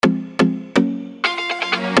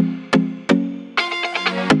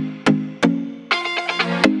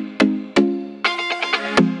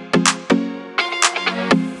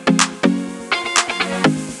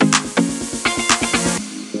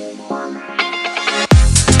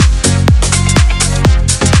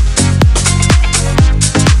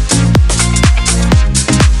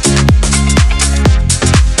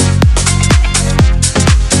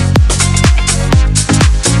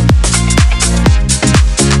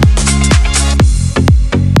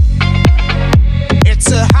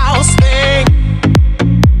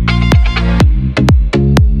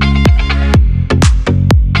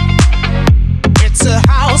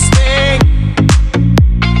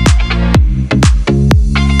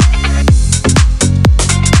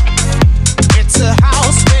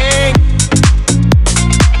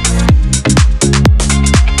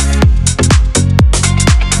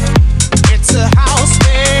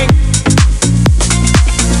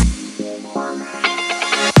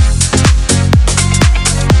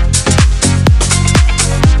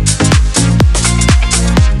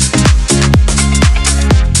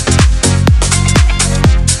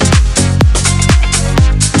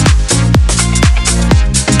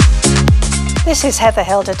This is Heather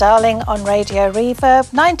Hilda Darling on Radio Reverb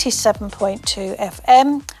 97.2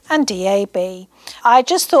 FM and DAB. I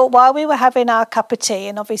just thought while we were having our cup of tea,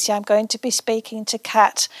 and obviously I'm going to be speaking to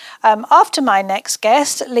Kat after my next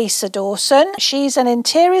guest, Lisa Dawson. She's an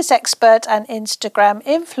interiors expert and Instagram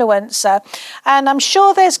influencer, and I'm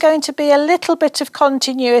sure there's going to be a little bit of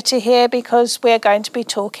continuity here because we're going to be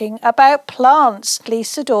talking about plants.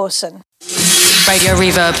 Lisa Dawson. Radio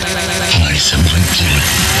Reverb. Play something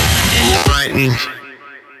frightening.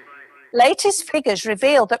 Latest figures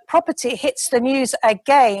reveal that property hits the news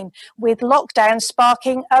again, with lockdown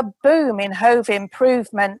sparking a boom in home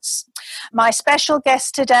improvements. My special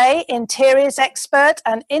guest today, interiors expert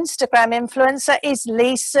and Instagram influencer, is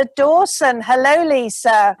Lisa Dawson. Hello,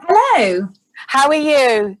 Lisa. Hello. How are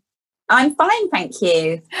you? I'm fine, thank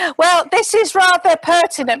you. Well, this is rather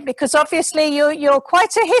pertinent because obviously you're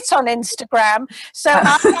quite a hit on Instagram. So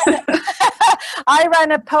I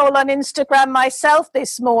ran a poll on Instagram myself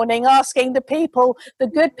this morning asking the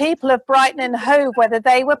good people of Brighton and Hove, whether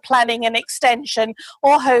they were planning an extension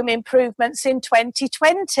or home improvements in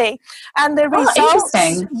 2020. And the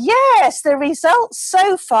results, yes, the results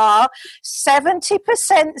so far,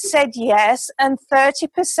 70% said yes and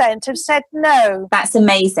 30% have said no. That's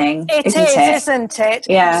amazing. Isn't it?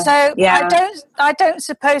 Yeah. So yeah. I don't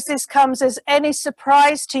suppose this comes as any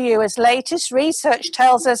surprise to you, as latest research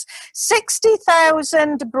tells us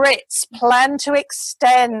 60,000 Brits plan to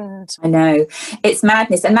extend. I know. It's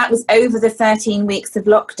madness. And that was over the 13 weeks of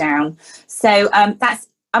lockdown. So that's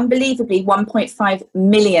unbelievably 1.5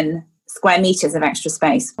 million square meters of extra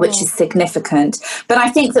space, which is significant. But I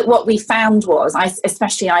think that what we found was,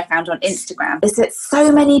 especially I found on Instagram, is that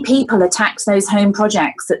so many people attacked those home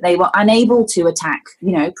projects that they were unable to attack,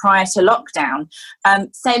 prior to lockdown.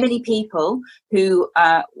 So many people who,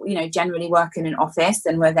 generally work in an office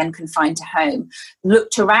and were then confined to home,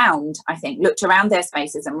 looked around their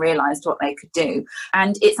spaces and realised what they could do.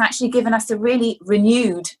 And it's actually given us a really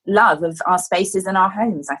renewed love of our spaces and our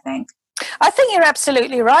homes, I think. I think you're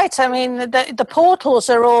absolutely right. I mean, the portals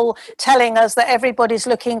are all telling us that everybody's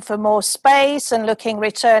looking for more space and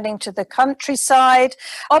returning to the countryside.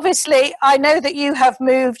 Obviously, I know that you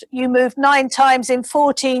moved 9 times in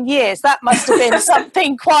 14 years. That must have been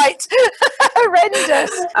something quite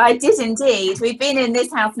horrendous. I did indeed. We've been in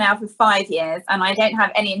this house now for 5 years and I don't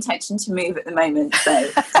have any intention to move at the moment.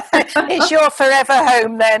 So it's your forever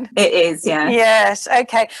home then? It is, yeah. Yes,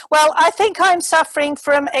 okay. Well, I think I'm suffering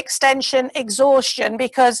from extension exhaustion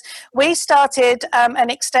because we started an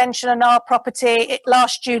extension on our property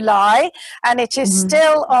last July and it is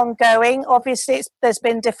still ongoing. Obviously, there's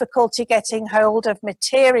been difficulty getting hold of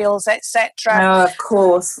materials, etc. Oh, of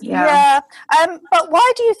course. Yeah. But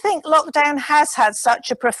why do you think lockdown has had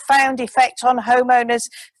such a profound effect on homeowners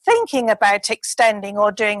thinking about extending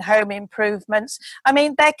or doing home improvements? I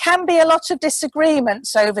mean, there can be a lot of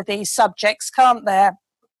disagreements over these subjects, can't there?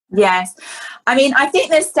 Yes. I mean, I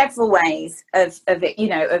think there's several ways of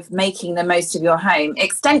it, of making the most of your home.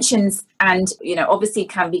 Extensions and, obviously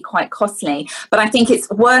can be quite costly, but I think it's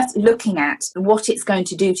worth looking at what it's going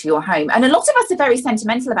to do to your home. And a lot of us are very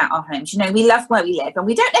sentimental about our homes. We love where we live and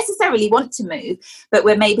we don't necessarily want to move, but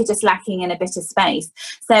we're maybe just lacking in a bit of space.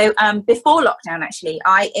 So before lockdown, actually,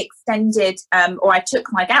 I extended I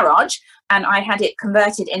took my garage and I had it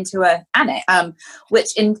converted into an annex,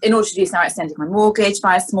 which in order to do so, I extended my mortgage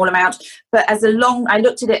by a small amount. But I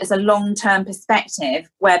looked at it as a long-term perspective,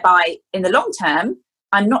 whereby in the long term,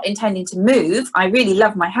 I'm not intending to move. I really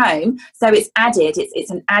love my home. So it's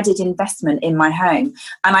an added investment in my home.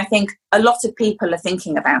 And I think a lot of people are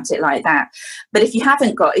thinking about it like that. But if you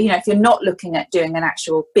haven't got, if you're not looking at doing an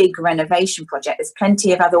actual big renovation project, there's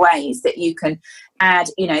plenty of other ways that you can add,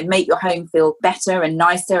 make your home feel better and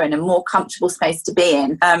nicer and a more comfortable space to be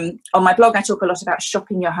in. On my blog, I talk a lot about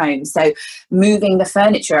shopping your home. So moving the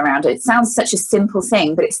furniture around. It sounds such a simple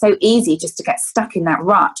thing, but it's so easy just to get stuck in that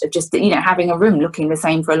rut of just, having a room looking the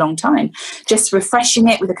same for a long time. Just refreshing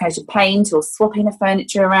it with a coat of paint or swapping the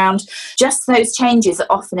furniture around. Just those changes are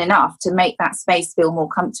often enough to make that space feel more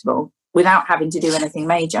comfortable without having to do anything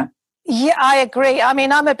major. Yeah, I agree. I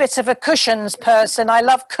mean, I'm a bit of a cushions person. I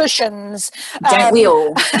love cushions. Don't we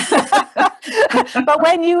all? But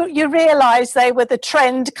when you realise they were the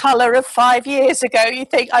trend colour of 5 years ago, you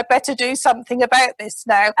think, I better do something about this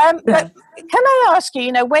now. But can I ask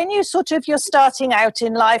you, when you're starting out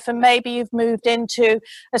in life and maybe you've moved into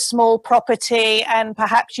a small property and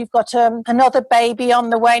perhaps you've got another baby on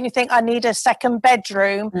the way and you think, I need a second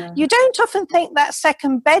bedroom, you don't often think that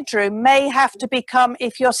second bedroom may have to become,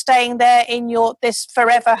 if you're staying there in this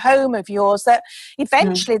forever home of yours, that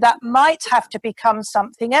eventually that might have to become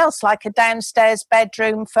something else, like a downstairs downstairs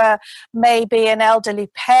bedroom for maybe an elderly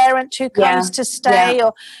parent who comes to stay,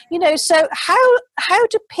 or, you know, so how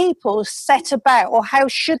do people set about, or how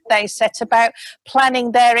should they set about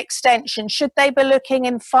planning their extension? Should they be looking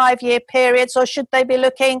in 5-year periods, or should they be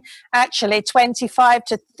looking actually 25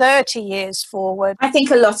 to 30 years forward? I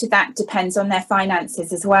think a lot of that depends on their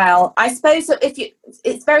finances as well. I suppose that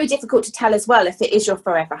it's very difficult to tell as well if it is your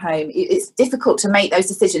forever home. It's difficult to make those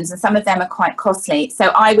decisions, and some of them are quite costly.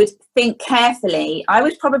 So I would think carefully. I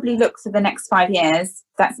would probably look for the next 5 years.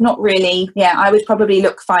 That's not really, I would probably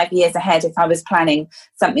look 5 years ahead if I was planning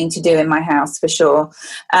something to do in my house, for sure.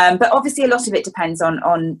 But obviously a lot of it depends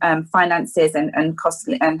on finances and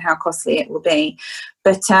costly, and how costly it will be.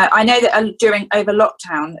 But I know that over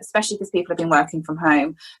lockdown, especially because people have been working from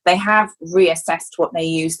home, they have reassessed what they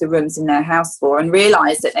use the rooms in their house for, and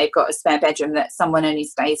realised that they've got a spare bedroom that someone only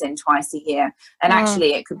stays in twice a year. And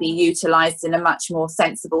actually it could be utilised in a much more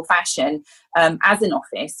sensible fashion as an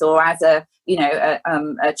office, or as a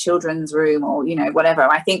children's room, or, you know, whatever.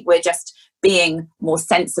 I think we're just being more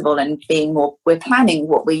sensible and we're planning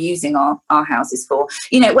what we're using our houses for,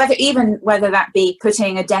 you know, whether that be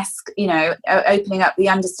putting a desk, you know, opening up the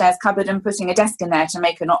understairs cupboard and putting a desk in there to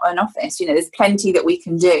make an office. You know, there's plenty that we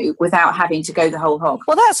can do without having to go the whole hog.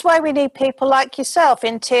 Well, that's why we need people like yourself,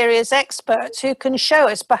 interiors experts, who can show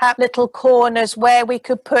us perhaps little corners where we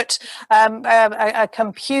could put a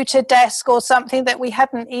computer desk or something that we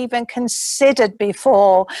hadn't even considered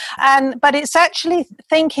before. But it's actually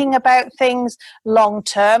thinking about things long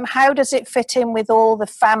term. How does it fit in with all the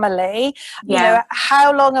family? You know,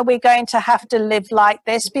 how long are we going to have to live like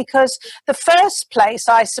this? Because the first place,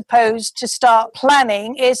 I suppose, to start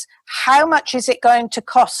planning is how much is it going to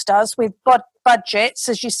cost us with budgets,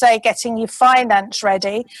 as you say, getting your finance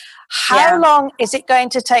ready. How long is it going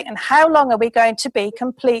to take, and how long are we going to be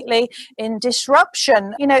completely in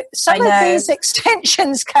disruption? You know, some of these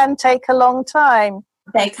extensions can take a long time.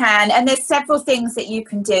 They can, and there's several things that you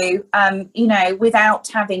can do, you know, without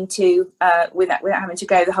having to without having to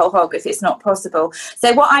go the whole hog if it's not possible.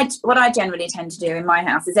 So what I generally tend to do in my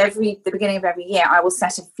house is the beginning of every year I will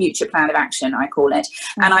set a future plan of action, I call it,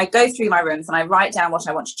 and I go through my rooms and I write down what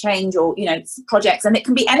I want to change, or, you know, projects, and it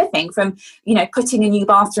can be anything from, you know, putting a new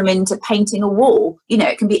bathroom into painting a wall. You know,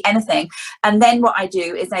 it can be anything. And then what I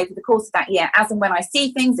do is, over the course of that year, as and when I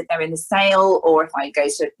see things, if they're in the sale, or if I go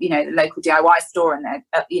to, you know, the local DIY store and they're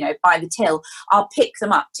by the till, I'll pick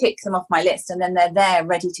them up, tick them off my list, and then they're there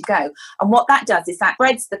ready to go. And what that does is that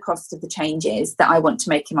spreads the cost of the changes that I want to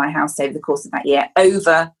make in my house over the course of that year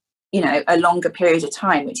over, you know, a longer period of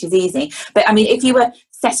time, which is easy. But I mean, if you were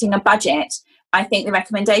setting a budget, I think the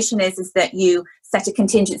recommendation is that you set a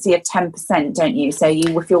contingency of 10%, don't you? So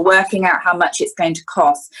if you're working out how much it's going to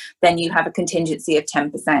cost, then you have a contingency of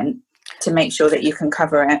 10% to make sure that you can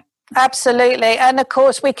cover it. Absolutely. And of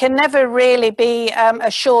course, we can never really be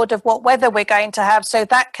assured of what weather we're going to have. So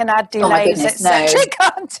that can add delays, etc.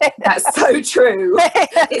 Can't it? That's so true.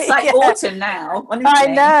 It's like autumn now. Honestly.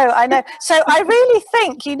 I know. So I really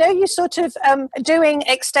think, you know, you sort of doing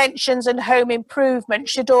extensions and home improvement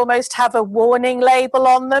should almost have a warning label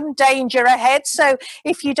on them, danger ahead. So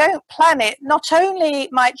if you don't plan it, not only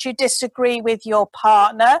might you disagree with your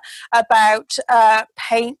partner about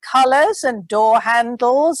paint colours and door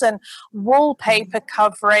handles and wallpaper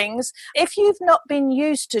coverings, if you've not been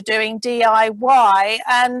used to doing DIY,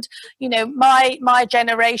 and you know, my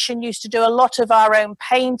generation used to do a lot of our own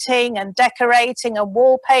painting and decorating and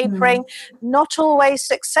wallpapering, not always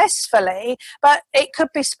successfully, but it could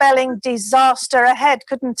be spelling disaster ahead,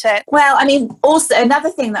 couldn't it? Well, I mean, also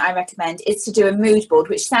another thing that I recommend is to do a mood board,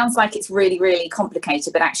 which sounds like it's really, really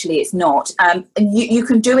complicated, but actually it's not. And you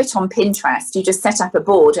can do it on Pinterest. You just set up a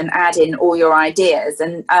board and add in all your ideas,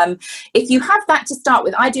 and if you have that to start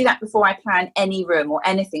with, I do that before I plan any room or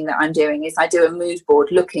anything that I'm doing, is I do a mood board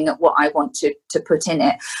looking at what I want to put in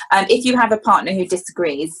it. If you have a partner who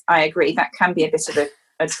disagrees, I agree, that can be a bit of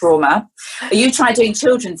a trauma. You try doing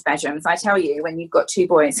children's bedrooms, I tell you, when you've got two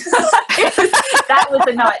boys. That was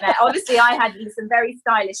a nightmare. Honestly, I had some very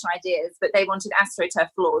stylish ideas, but they wanted AstroTurf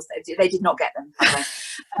floors. They did not get them, by the way.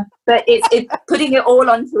 But it's putting it all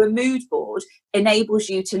onto a mood board enables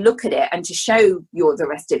you to look at it and to show the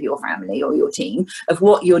rest of your family or your team of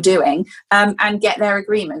what you're doing, and get their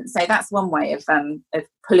agreement. So that's one way of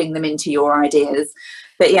pulling them into your ideas.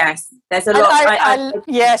 But yes, there's a lot.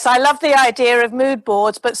 Yes, I love the idea of mood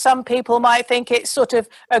boards, but some people might think it's sort of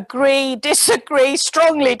agree, disagree,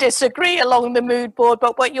 strongly disagree along the mood board.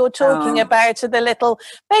 But what you're talking about are the little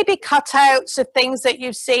maybe cutouts of things that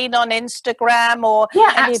you've seen on Instagram or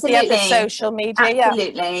any of the other social media.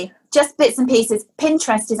 Absolutely. just bits and pieces.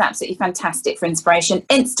 Pinterest is absolutely fantastic for inspiration.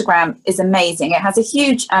 Instagram is amazing. It has a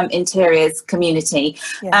huge interiors community.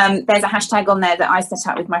 Yeah. There's a hashtag on there that I set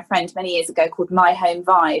up with my friend many years ago called My Home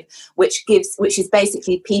Vibe, which is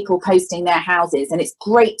basically people posting their houses, and it's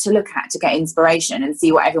great to look at to get inspiration and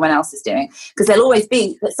see what everyone else is doing, because there'll always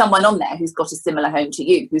be someone on there who's got a similar home to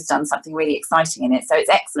you, who's done something really exciting in it. So it's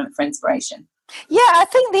excellent for inspiration. Yeah, I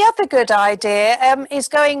think the other good idea is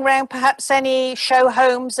going around perhaps any show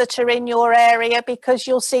homes that are in your area, because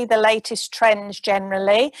you'll see the latest trends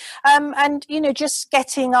generally. And, just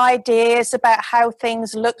getting ideas about how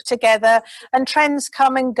things look together, and trends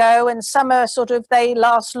come and go, and some are they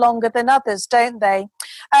last longer than others, don't they?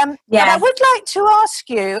 And I would like to ask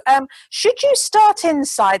you, should you start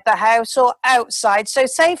inside the house or outside? So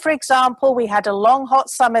say, for example, we had a long, hot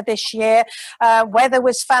summer this year, weather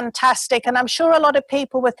was fantastic, and I'm sure a lot of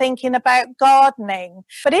people were thinking about gardening.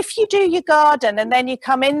 But if you do your garden and then you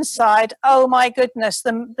come inside, oh my goodness,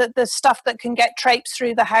 the stuff that can get traipsed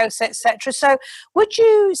through the house, etc. So would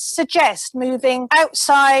you suggest moving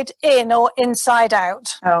outside in or inside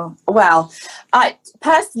out? Oh, well, I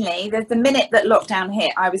personally, there's the minute that lockdown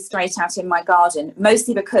hit, I was straight out in my garden,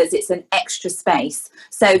 mostly because it's an extra space.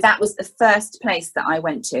 So that was the first place that I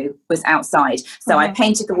went to, was outside. So I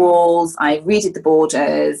painted the walls, I redid the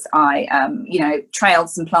borders, I, trailed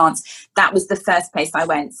some plants. That was the first place I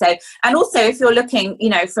went. So, and also if you're looking,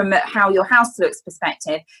 from how your house looks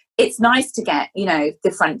perspective, it's nice to get,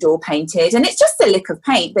 the front door painted, and it's just a lick of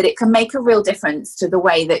paint, but it can make a real difference to the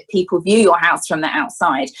way that people view your house from the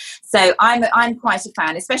outside. So I'm quite a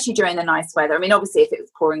fan, especially during the nice weather. I mean, obviously, if it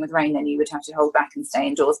was pouring with rain, then you would have to hold back and stay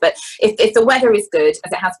indoors. But if the weather is good,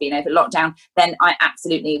 as it has been over lockdown, then I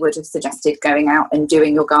absolutely would have suggested going out and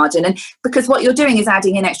doing your garden. And because what you're doing is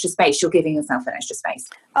adding in extra space, you're giving yourself an extra space.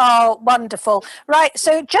 Oh, wonderful. Right.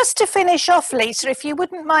 So just to finish off, Lisa, if you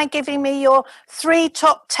wouldn't mind giving me your 3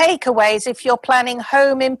 top takeaways if you're planning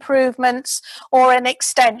home improvements or an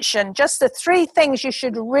extension, just the 3 things you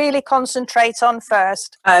should really concentrate on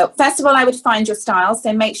first. First of all, I would find your style.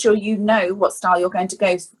 So make sure you know what style you're going to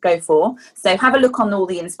go for. So have a look on all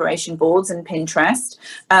the inspiration boards and Pinterest,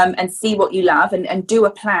 and see what you love, and do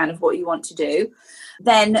a plan of what you want to do.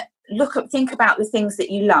 Then think about the things that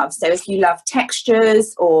you love. So if you love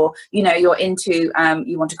textures, or you're into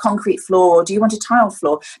you want a concrete floor, or do you want a tile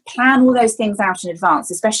floor, plan all those things out in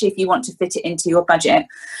advance, especially if you want to fit it into your budget.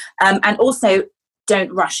 And also,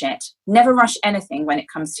 don't rush it. Never rush anything when it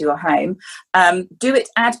comes to your home.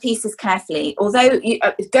 Add pieces carefully. Although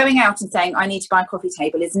going out and saying, I need to buy a coffee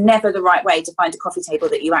table, is never the right way to find a coffee table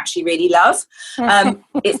that you actually really love.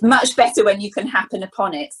 It's much better when you can happen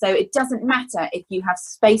upon it. So it doesn't matter if you have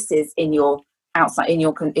spaces in your outside in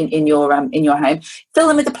your home. Fill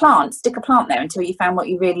them with a plant. Stick a plant there until you found what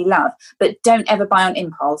you really love. But don't ever buy on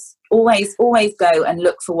impulse. Always go and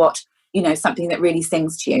look for what, something that really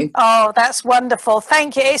sings to you. Oh, that's wonderful.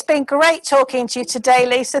 Thank you. It's been great talking to you today,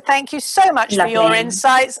 Lisa. Thank you so much for your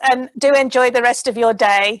insights, and do enjoy the rest of your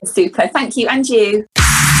day. Super. Thank you. And you.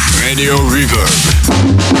 Radio Reverb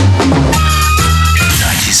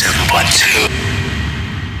 97.2.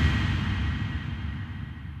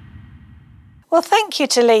 Well, thank you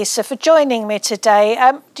to Lisa for joining me today.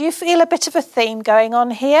 Do you feel a bit of a theme going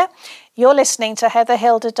on here? You're listening to Heather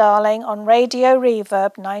Hilda Darling on Radio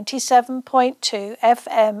Reverb 97.2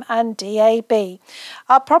 FM and DAB.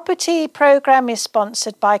 Our property programme is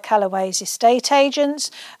sponsored by Callaway's Estate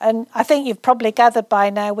Agents, and I think you've probably gathered by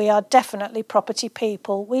now we are definitely property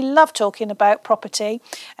people. We love talking about property,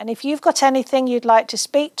 and if you've got anything you'd like to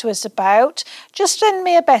speak to us about, just send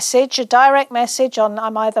me a message, a direct message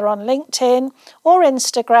I'm either on LinkedIn or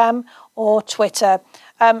Instagram or Twitter.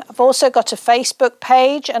 I've also got a Facebook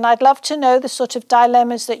page, and I'd love to know the sort of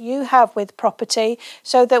dilemmas that you have with property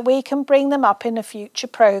so that we can bring them up in a future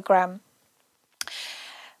programme.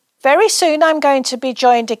 Very soon I'm going to be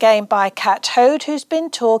joined again by Kat Hode, who's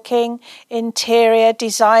been talking interior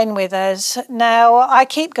design with us. Now, I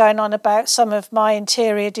keep going on about some of my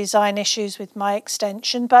interior design issues with my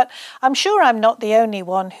extension, but I'm sure I'm not the only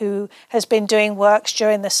one who has been doing works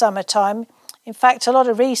during the summertime. In fact, a lot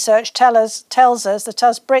of research tells us that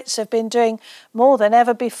us Brits have been doing more than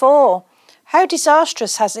ever before. How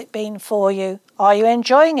disastrous has it been for you? Are you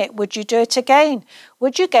enjoying it? Would you do it again?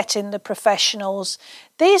 Would you get in the professionals?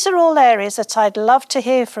 These are all areas that I'd love to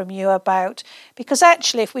hear from you about, because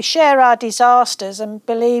actually if we share our disasters, and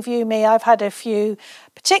believe you me, I've had a few,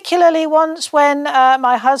 particularly once when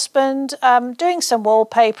my husband, doing some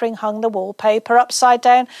wallpapering, hung the wallpaper upside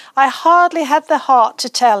down. I hardly had the heart to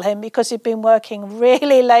tell him because he'd been working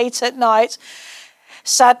really late at night.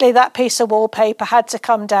 Sadly, that piece of wallpaper had to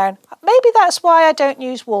come down. Maybe that's why I don't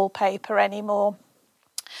use wallpaper anymore.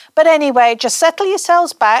 But anyway, just settle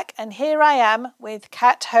yourselves back, and here I am with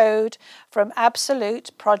Kat Hode from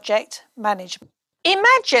Absolute Project Management.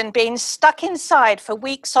 Imagine being stuck inside for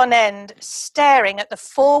weeks on end, staring at the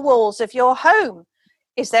four walls of your home.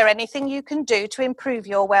 Is there anything you can do to improve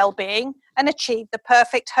your well-being and achieve the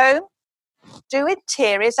perfect home? Do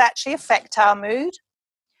interiors actually affect our mood?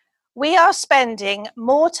 We are spending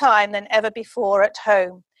more time than ever before at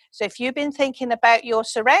home. So if you've been thinking about your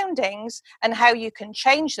surroundings and how you can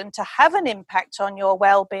change them to have an impact on your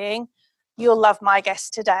well-being, you'll love my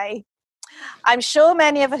guest today. I'm sure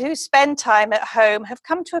many of us who spend time at home have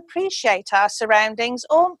come to appreciate our surroundings,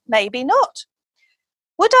 or maybe not.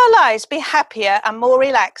 Would our lives be happier and more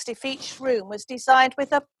relaxed if each room was designed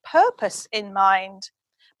with a purpose in mind?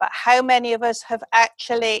 But how many of us have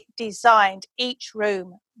actually designed each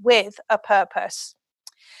room with a purpose?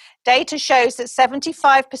 Data shows that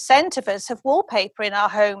 75% of us have wallpaper in our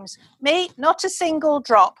homes. Me, not a single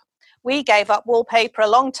drop. We gave up wallpaper a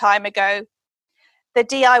long time ago. The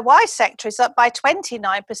DIY sector is up by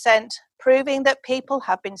 29%, proving that people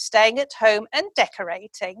have been staying at home and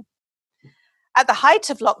decorating. At the height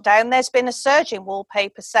of lockdown, there's been a surge in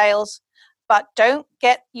wallpaper sales, but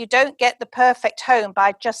you don't get the perfect home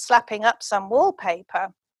by just slapping up some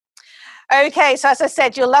wallpaper. Okay, so as I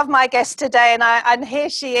said, you'll love my guest today, and here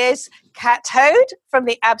she is, Kat Hode from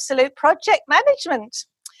the Absolute Project Management.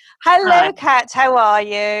 Hello, Kat, how are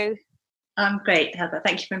you? I'm great, Heather.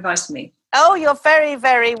 Thank you for inviting me. Oh, you're very,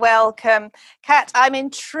 very welcome. Kat, I'm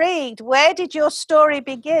intrigued. Where did your story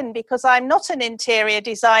begin? Because I'm not an interior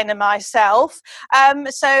designer myself.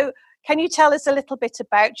 So can you tell us a little bit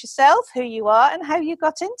about yourself, who you are, and how you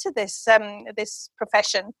got into this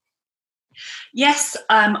profession? Yes,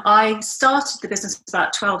 I started the business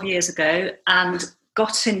about 12 years ago and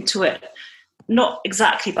got into it not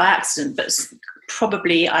exactly by accident, but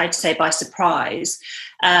probably I'd say by surprise.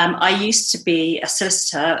 I used to be a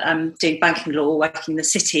solicitor doing banking law, working in the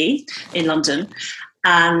city in London,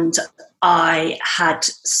 and I had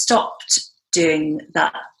stopped doing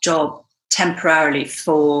that job temporarily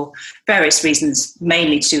for various reasons,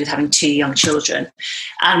 mainly to do with having two young children.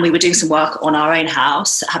 And we were doing some work on our own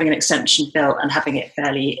house, having an extension built and having it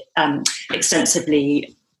fairly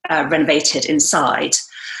extensively renovated inside.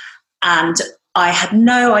 And I had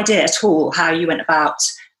no idea at all how you went about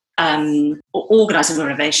organising a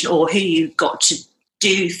renovation, or who you got to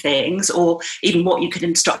do things, or even what you could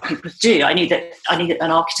instruct people to do. I knew that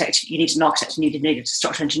an architect, you needed an architect, and you needed a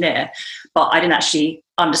structural engineer, but I didn't actually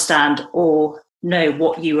understand or know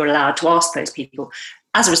what you were allowed to ask those people.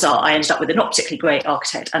 As a result, I ended up with a not particularly great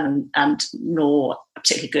architect and nor a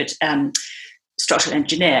particularly good structural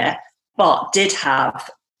engineer, but did have,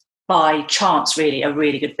 by chance really, a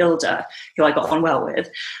really good builder who I got on well with.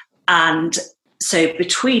 And so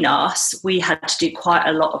between us, we had to do quite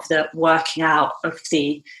a lot of the working out of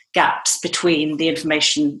the gaps between the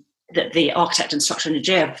information that the architect and structural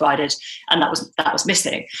engineer provided, and that was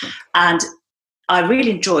missing. And I really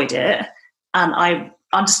enjoyed it, and I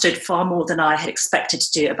understood far more than I had expected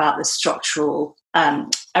to do about the structural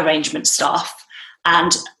arrangement stuff.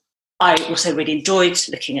 And I also really enjoyed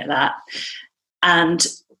looking at that. And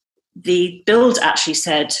the build actually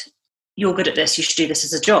said, "You're good at this, you should do this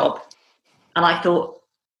as a job." And I thought,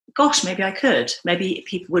 gosh, maybe I could. Maybe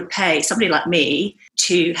people would pay somebody like me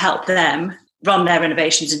to help them run their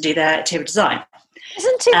renovations and do their interior design.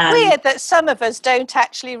 Isn't it weird that some of us don't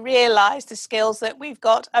actually realise the skills that we've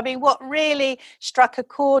got? I mean, what really struck a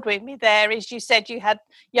chord with me there is you said you had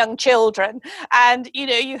young children, and, you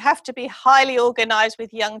know, you have to be highly organised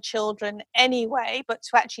with young children anyway, but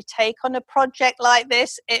to actually take on a project like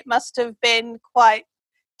this, it must have been quite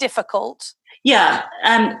difficult. Yeah,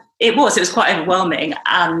 it was quite overwhelming,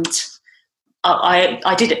 and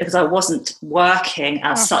I did it because I wasn't working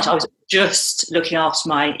as such. I was just looking after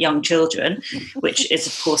my young children, which is,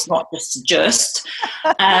 of course, not just.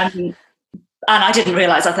 And I didn't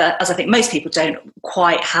realise, as I think most people don't,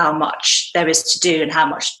 quite how much there is to do and how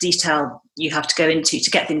much detail you have to go into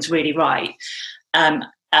to get things really right. And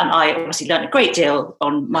I obviously learned a great deal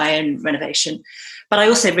on my own renovation. But I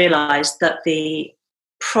also realised that the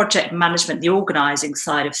project management, the organising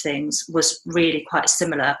side of things, was really quite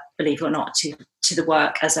similar, believe it or not, to the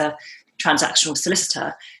work as a transactional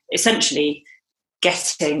solicitor. Essentially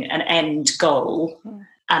getting an end goal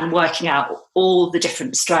and working out all the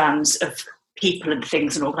different strands of people and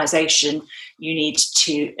things and organisation you need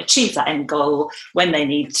to achieve that end goal, when they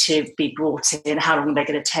need to be brought in, how long they're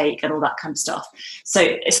going to take, and all that kind of stuff.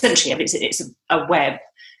 So essentially, it's a web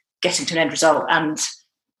getting to an end result, and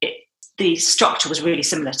the structure was really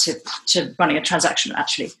similar to running a transaction,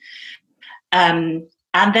 actually. And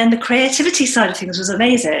then the creativity side of things was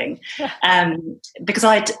amazing, because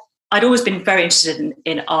I'd always been very interested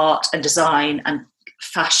in art and design and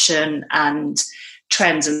fashion and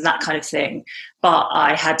trends and that kind of thing. But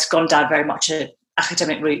I had gone down very much an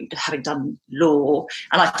academic route, having done law.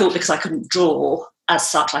 And I thought because I couldn't draw as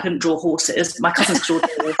such, I couldn't draw horses. My cousins drew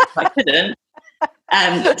horses, I couldn't.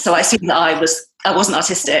 So I assumed that I wasn't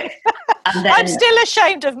artistic. And then, I'm still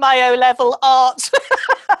ashamed of my O-level art.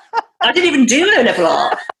 I didn't even do O-level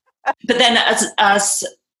art. But then as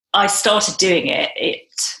I started doing it,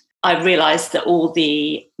 I realised that all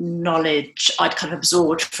the knowledge I'd kind of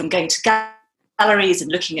absorbed from going to galleries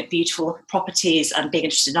and looking at beautiful properties and being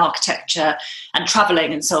interested in architecture and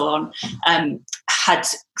travelling and so on, had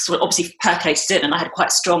sort of obviously percolated in, and I had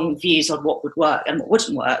quite strong views on what would work and what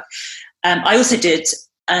wouldn't work. I also did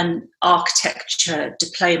an architecture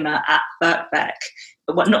diploma at Birkbeck,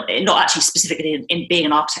 but not actually specifically in being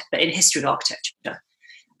an architect, but in history of architecture,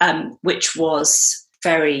 which was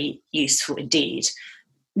very useful indeed,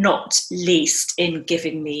 not least in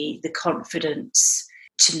giving me the confidence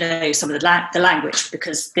to know some of the language,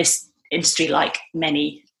 because this industry, like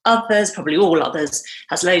many others, probably all others,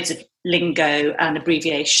 has loads of lingo and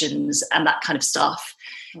abbreviations and that kind of stuff.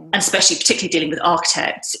 And especially particularly dealing with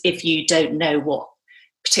architects, if you don't know what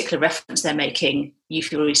particular reference they're making, you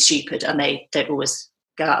feel really stupid, and they don't always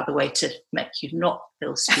go out of the way to make you not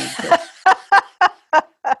feel stupid.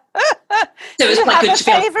 So it was quite good to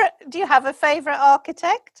be. Do you have a favourite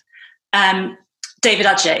architect? David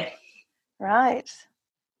Adjaye. Right.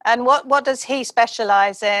 And what does he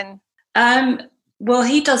specialise in? Well,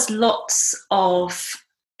 he does lots of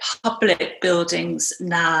public buildings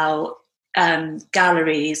now,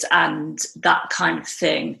 galleries and that kind of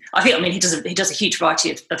thing. He does a huge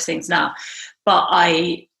variety of things now, but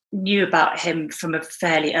I knew about him from a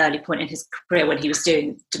fairly early point in his career when he was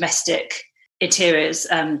doing domestic interiors.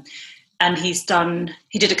 And he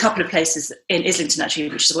did a couple of places in Islington, actually,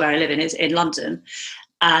 which is where I live in London,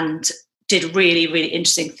 and did really, really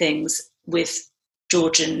interesting things with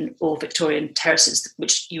Georgian or Victorian terraces,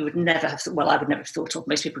 which you would never have, I would never have thought of,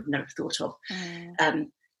 most people would never have thought of.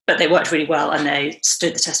 But they worked really well and they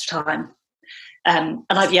stood the test of time. And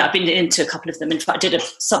I've been into a couple of them. In fact, I did a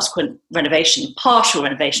subsequent partial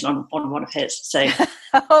renovation on one of his. So,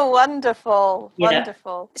 oh, wonderful,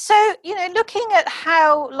 wonderful. So, looking at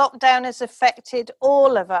how lockdown has affected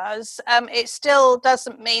all of us, it still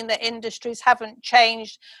doesn't mean that industries haven't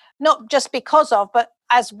changed, not just because of, but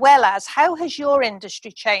as well as. How has your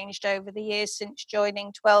industry changed over the years since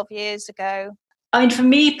joining 12 years ago? I mean, for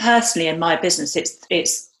me personally and my business,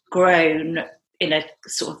 it's grown in a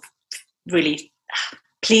sort of really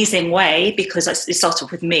pleasing way, because it started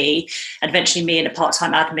off with me and eventually me and a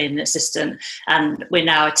part-time admin assistant, and we're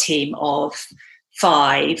now a team of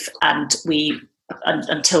 5, and we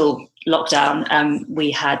until lockdown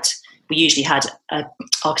we usually had a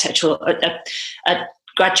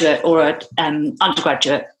graduate or an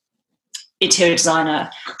undergraduate interior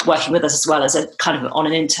designer working with us, as well as a kind of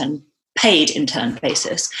on an paid intern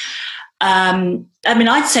basis.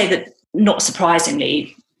 I'd say that, not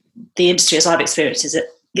surprisingly, the industry as I've experienced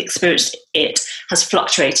it has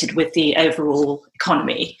fluctuated with the overall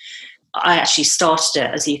economy. I actually started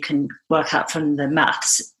it, as you can work out from the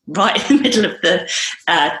maths, right in the middle of the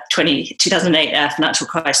 2008 financial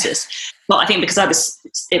crisis. But I think because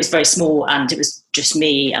it was very small and it was just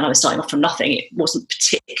me and I was starting off from nothing, it wasn't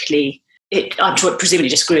particularly, I'm sure it presumably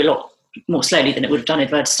just grew a lot more slowly than it would have done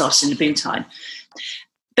if I'd started in the boom time.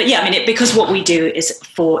 But because what we do is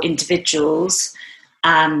for individuals,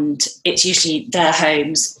 and it's usually their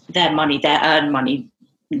homes, their money, their earned money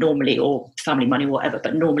normally, or family money, whatever,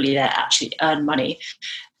 but normally they're actually earned money.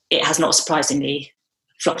 It has not surprisingly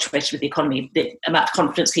fluctuated with the economy. The amount of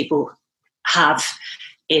confidence people have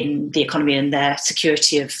in the economy and their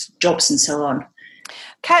security of jobs and so on.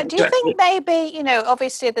 Kat, do you think maybe,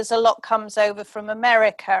 obviously there's a lot comes over from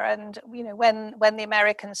America, and, when the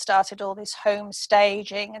Americans started all this home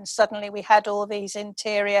staging, and suddenly we had all these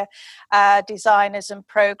interior designers and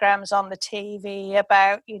programs on the TV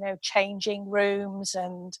about, changing rooms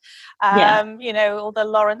and, all the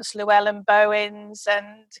Lawrence Llewellyn Bowens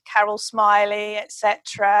and Carol Smiley,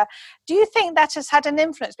 etc. Do you think that has had an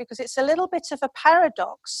influence? Because it's a little bit of a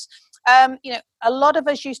paradox. A lot of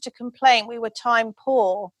us used to complain we were time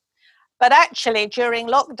poor, but actually during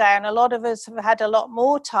lockdown, a lot of us have had a lot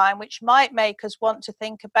more time, which might make us want to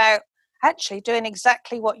think about actually doing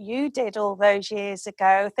exactly what you did all those years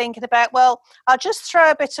ago, thinking about, well, I'll just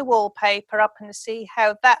throw a bit of wallpaper up and see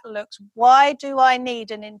how that looks. Why do I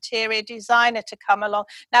need an interior designer to come along?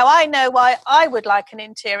 Now, I know why I would like an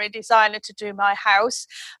interior designer to do my house,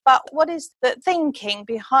 but what is the thinking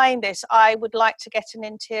behind this? I would like to get an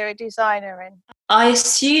interior designer in. I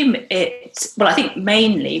assume I think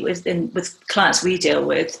mainly with clients we deal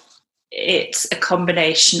with, it's a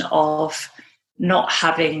combination of not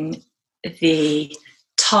having the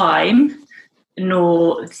time,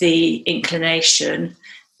 nor the inclination,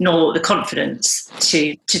 nor the confidence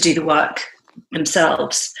to do the work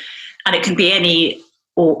themselves. And it can be any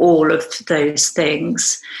or all of those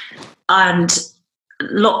things. And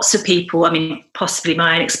lots of people, I mean, possibly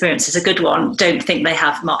my own experience is a good one, don't think they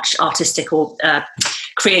have much artistic or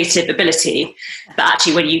creative ability. But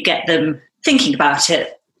actually, when you get them thinking about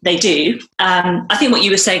it, they do. I think what you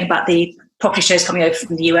were saying about the property shows coming over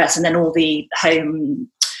from the US and then all the home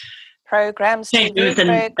programs, TV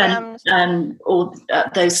programs, and all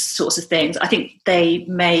those sorts of things, I think they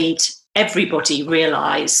made everybody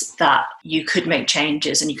realise that you could make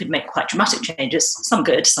changes, and you could make quite dramatic changes, some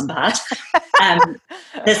good, some bad.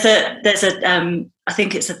 There's a I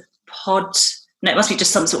think it's a pod, no, it must be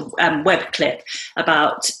just some sort of web clip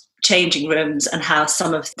about changing rooms and how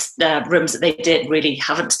some of the rooms that they did really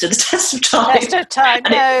haven't stood the test of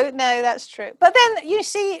time. No, that's true. But then you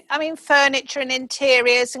see, I mean, furniture and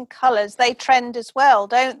interiors and colours, they trend as well,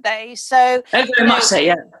 don't they? So very much so,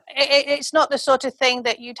 yeah. It's not the sort of thing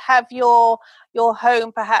that you'd have your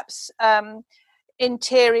home perhaps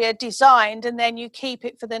interior designed and then you keep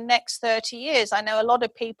it for the next 30 years. I know a lot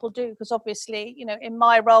of people do, because obviously, you know, in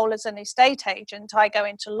my role as an estate agent, I go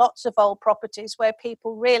into lots of old properties where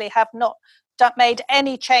people really have not made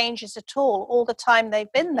any changes at all the time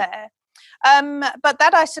they've been there. But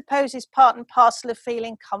that, I suppose, is part and parcel of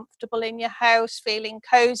feeling comfortable in your house, feeling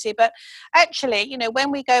cozy. But actually, you know,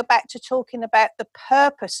 when we go back to talking about the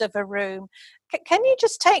purpose of a room, can you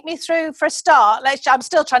just take me through for a start? I'm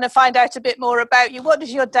still trying to find out a bit more about you. What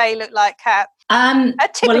does your day look like, Kat? A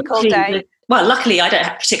typical day. Well, luckily, I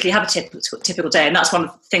don't particularly have a typical day, and that's one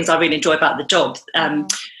of the things I really enjoy about the job.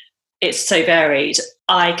 It's so varied.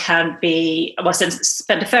 I can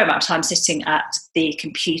spend a fair amount of time sitting at the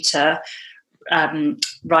computer,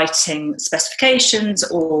 writing specifications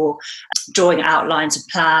or drawing outlines of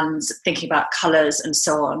plans, thinking about colours and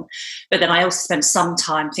so on. But then I also spend some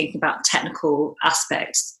time thinking about technical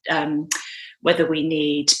aspects, whether we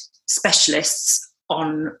need specialists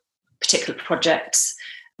on particular projects,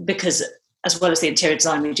 because as well as the interior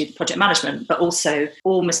design, we do the project management, but also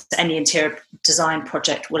almost any interior design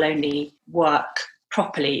project will only work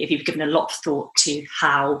properly if you've given a lot of thought to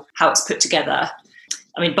how it's put together.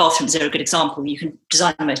 I mean, bathrooms are a good example. You can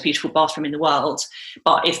design the most beautiful bathroom in the world,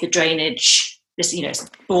 but if the drainage, it's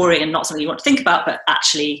boring and not something you want to think about, but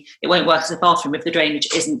actually it won't work as a bathroom if the drainage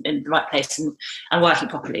isn't in the right place and working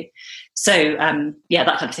properly. So,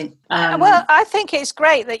 that kind of thing. Well, I think it's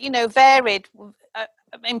great that, varied.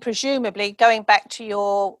 And presumably going back to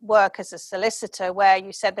your work as a solicitor, where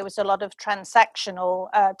you said there was a lot of transactional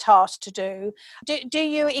tasks to do, do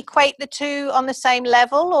you equate the two on the same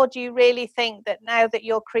level, or do you really think that now that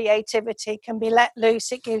your creativity can be let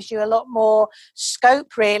loose, it gives you a lot more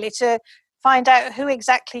scope really to find out who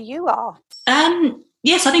exactly you are?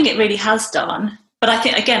 Yes, I think it really has done. But I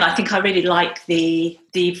think I really like the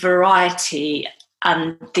variety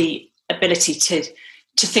and the ability to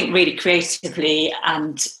think really creatively,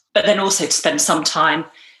 but then also to spend some time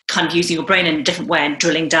kind of using your brain in a different way and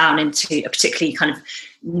drilling down into a particularly kind of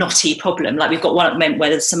knotty problem. Like we've got one at the moment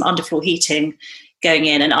where there's some underfloor heating going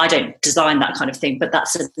in, and I don't design that kind of thing, but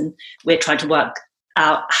that's something we're trying to work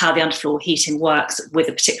out, how the underfloor heating works with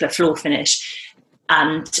a particular floor finish.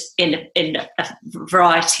 And in a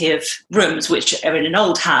variety of rooms, which are in an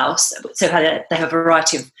old house, so they have a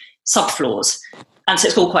variety of subfloors. And so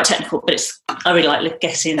it's all quite technical, but I really like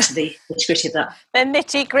getting into the nitty-gritty of that. The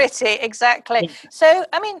nitty-gritty, exactly. Yeah. So,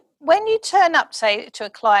 I mean, when you turn up, say, to a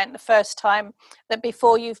client the first time, that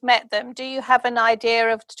before you've met them, do you have an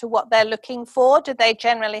idea of to what they're looking for? Do they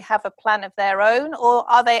generally have a plan of their own, or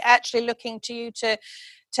are they actually looking to you to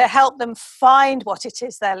help them find what it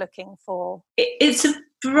is they're looking for? It's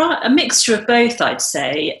a mixture of both, I'd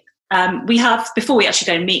say. Before we actually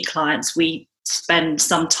go and meet clients, we spend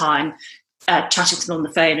some time chatting to them on the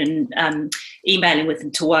phone and emailing with them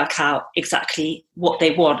to work out exactly what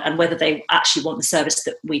they want and whether they actually want the service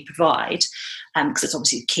that we provide, because it's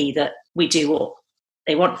obviously key that we do what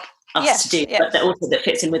they want us to do, but that also that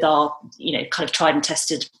fits in with our kind of tried and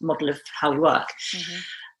tested model of how we work.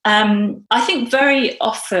 Mm-hmm. I think very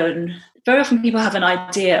often very often people have an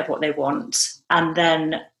idea of what they want and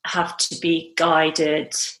then have to be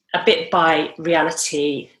guided a bit by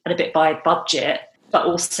reality and a bit by budget, but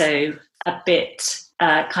also a bit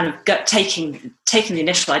taking the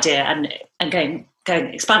initial idea and going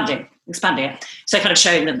expanding it. So kind of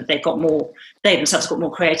showing them that they themselves got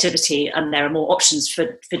more creativity and there are more options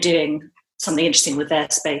for doing something interesting with their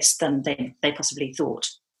space than they possibly thought.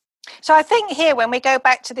 So I think here, when we go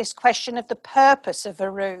back to this question of the purpose of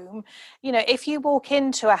a room, if you walk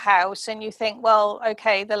into a house and you think, well,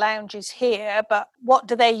 okay, the lounge is here, but what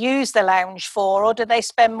do they use the lounge for? Or do they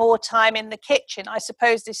spend more time in the kitchen? I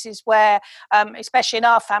suppose this is where, especially in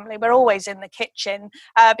our family, we're always in the kitchen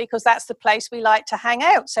because that's the place we like to hang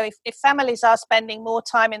out. So if families are spending more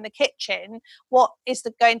time in the kitchen, what is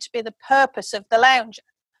going to be the purpose of the lounge?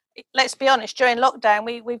 Let's be honest, during lockdown,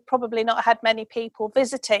 we've probably not had many people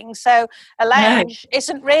visiting. So a lounge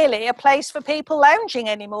isn't really a place for people lounging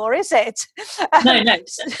anymore, is it? No.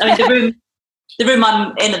 I mean, the room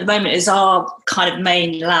I'm in at the moment is our kind of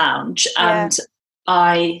main lounge. And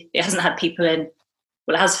it hasn't had people in,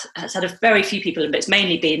 well, it has had a very few people in, but it's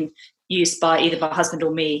mainly been used by either my husband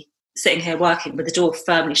or me sitting here working with the door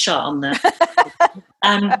firmly shut on the...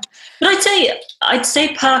 But I'd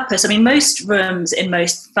say purpose. I mean, most rooms in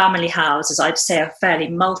most family houses, I'd say, are fairly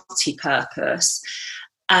multi-purpose.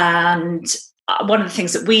 And one of the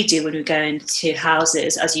things that we do when we go into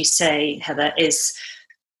houses, as you say, Heather, is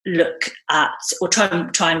look at or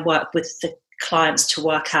try and work with the clients to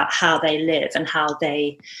work out how they live and how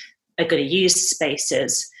they are going to use the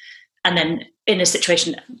spaces. And then in a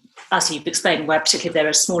situation, as you've explained, where particularly there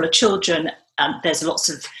are smaller children, there's lots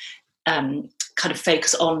of kind of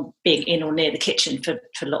focus on being in or near the kitchen for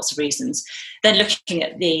lots of reasons. Then looking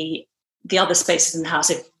at the other spaces in the house,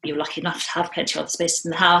 if you're lucky enough to have plenty of other spaces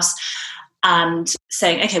in the house, and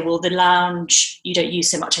saying, okay, well, the lounge you don't use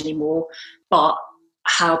so much anymore, but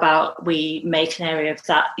how about we make an area of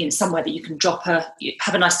that, somewhere that you can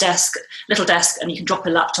have a nice little desk, and you can drop a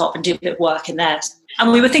laptop and do a bit of work in there.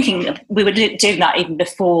 And we were thinking we were doing that even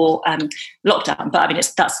before lockdown, but I mean,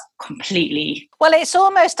 that's completely... Well, it's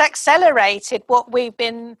almost accelerated what we've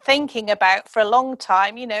been thinking about for a long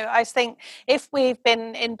time. I think if we've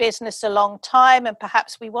been in business a long time and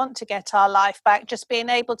perhaps we want to get our life back, just being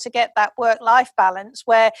able to get that work-life balance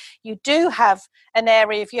where you do have an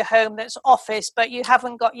area of your home that's office, but you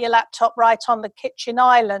haven't got your laptop right on the kitchen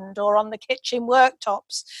island or on the kitchen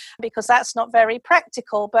worktops, because that's not very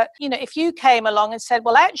practical. But, if you came along and said,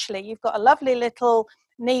 well, actually, you've got a lovely little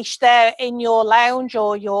niche there in your lounge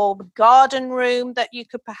or your garden room that you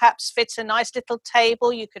could perhaps fit a nice little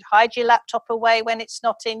table, you could hide your laptop away when it's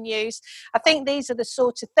not in use. I think these are the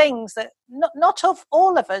sort of things that not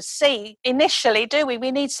all of us see initially, do we?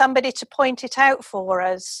 We need somebody to point it out for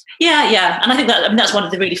us. Yeah. And I think that's one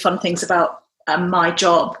of the really fun things about my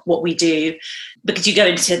job, what we do, because you go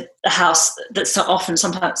into a house that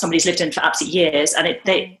sometimes somebody's lived in for absolute years, and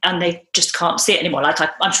they just can't see it anymore. Like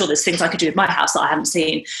I'm sure there's things I could do with my house that I haven't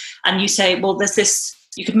seen, and you say, well, there's this.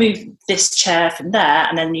 You could move this chair from there,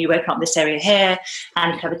 and then you open up this area here,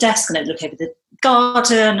 and you can have a desk, and then look over the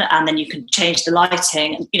garden, and then you can change the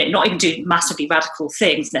lighting. And, not even do massively radical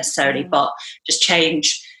things necessarily, but just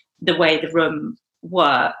change the way the room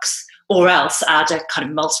works, or else add a kind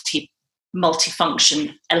of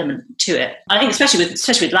multi-function element to it. I think especially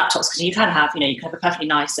with laptops, because you can have a perfectly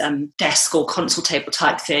nice desk or console table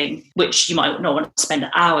type thing, which you might not want to spend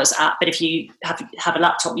hours at, but if you have a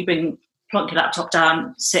laptop, you plonk your laptop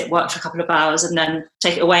down, sit, work for a couple of hours, and then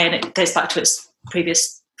take it away, and it goes back to its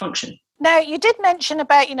previous function. Now, you did mention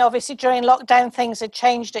about, obviously during lockdown things had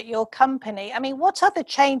changed at your company. I mean, what other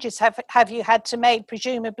changes have you had to make?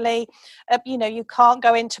 Presumably, you can't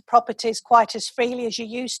go into properties quite as freely as you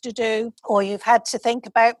used to do, or you've had to think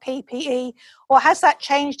about PPE, or has that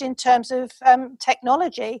changed in terms of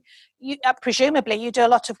technology? Presumably, you do a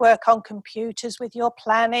lot of work on computers with your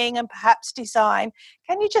planning and perhaps design.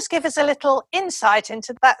 Can you just give us a little insight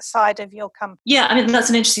into that side of your company? Yeah, I mean,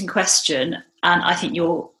 that's an interesting question. And I think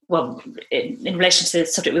in relation to the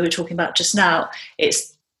subject we were talking about just now,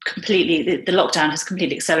 it's completely, the lockdown has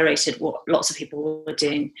completely accelerated what lots of people were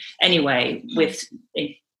doing anyway, with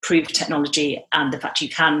improved technology and the fact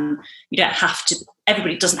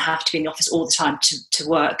everybody doesn't have to be in the office all the time to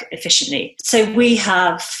work efficiently. So we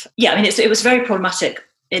have, it was very problematic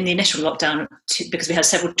in the initial lockdown because we had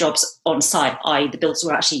several jobs on site, i.e. the builders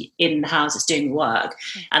were actually in the houses doing the work,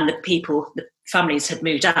 and the families had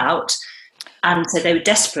moved out. And so they were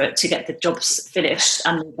desperate to get the jobs finished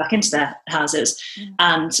and move back into their houses.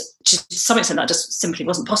 And to some extent, that just simply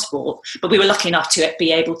wasn't possible. But we were lucky enough to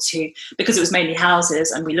be able to, because it was mainly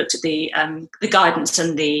houses, and we looked at the guidance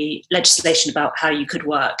and the legislation about how you could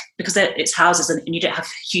work, because it's houses and you don't have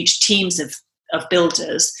huge teams of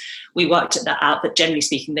builders. We worked that out, that generally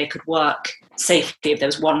speaking, they could work safely if there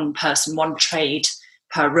was one person, one trade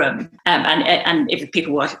per room, and if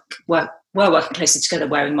people were working closely together,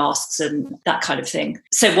 wearing masks and that kind of thing.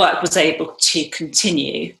 So work was able to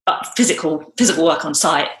continue, but physical work on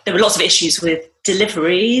site. There were lots of issues with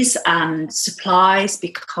deliveries and supplies,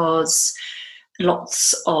 because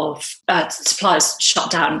lots of suppliers shut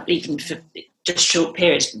down even for just short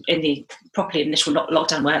periods in the properly initial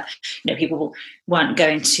lockdown, where people weren't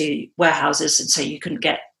going to warehouses, and so you couldn't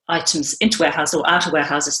get items into warehouses or out of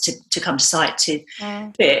warehouses to come to site to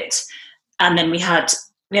fit. And then we had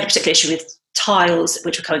a particular issue with tiles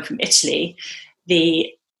which were coming from Italy.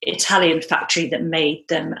 The Italian factory that made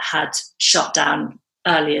them had shut down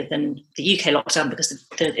earlier than the UK lockdown, because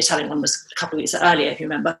the Italian one was a couple of weeks earlier, if you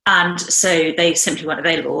remember. And so they simply weren't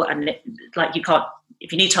available. And you can't,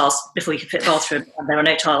 if you need tiles before you can fit a bathroom, and there are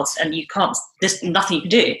no tiles, and you can't, there's nothing you can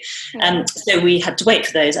do. So we had to wait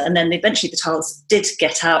for those. And then eventually the tiles did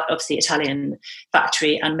get out of the Italian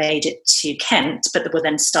factory and made it to Kent, but they were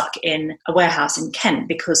then stuck in a warehouse in Kent,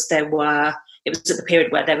 because it was at the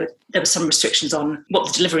period where there were some restrictions on what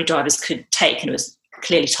the delivery drivers could take, and it was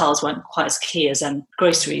clearly tiles weren't quite as key as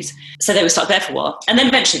groceries. So they were stuck there for a while. And then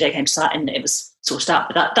eventually they came to site and it was sorted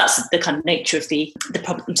out. But that's the kind of nature of the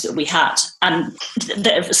problems that we had. And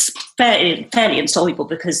it was fairly insoluble,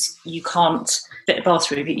 because you can't fit a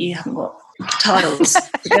bathroom if you haven't got tiles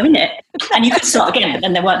to go in it. And you could start again,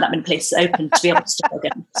 and there weren't that many places open to be able to start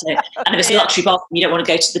again. So, and if it's a luxury bathroom, you don't want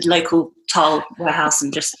to go to the local tile warehouse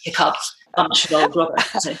and just pick up a bunch of old rubber.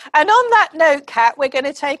 So. And on that note, Kat, we're going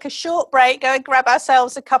to take a short break, go and grab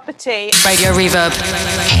ourselves a cup of tea. Radio Reverb.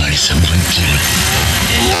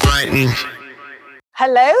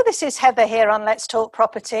 Hello, this is Heather here on Let's Talk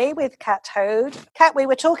Property with Kat Hode. Kat, we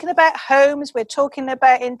were talking about homes, we're talking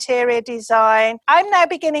about interior design. I'm now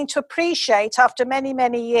beginning to appreciate, after many,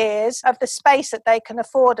 many years, of the space that they can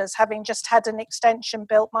afford us, having just had an extension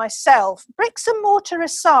built myself. Bricks and mortar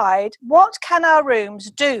aside, what can our rooms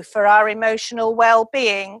do for our emotional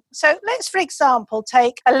well-being? So let's, for example,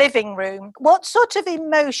 take a living room. What sort of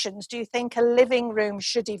emotions do you think a living room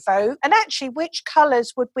should evoke? And actually, which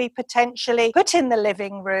colours would we potentially put in the living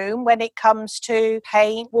room when it comes to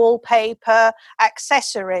paint, wallpaper,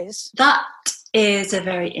 accessories? That is a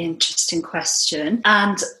very interesting question,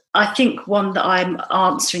 and I think one that I'm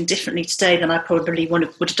answering differently today than I probably would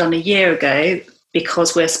have done a year ago,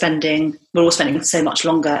 because we're all spending so much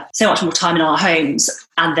more time in our homes,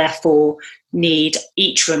 and therefore need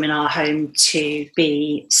each room in our home to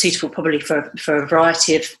be suitable probably for a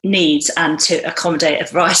variety of needs and to accommodate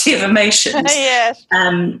a variety of emotions. Yes.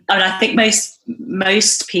 I think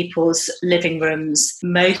most people's living rooms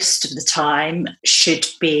most of the time should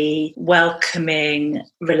be welcoming,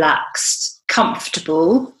 relaxed,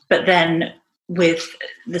 comfortable, but then with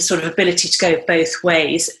the sort of ability to go both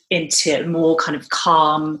ways into a more kind of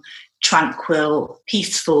calm, tranquil,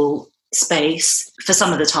 peaceful space for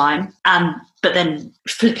some of the time, but then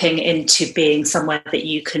flipping into being somewhere that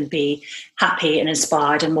you can be happy and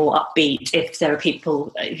inspired and more upbeat if there are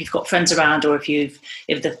people, if you've got friends around, or if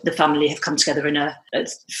the family have come together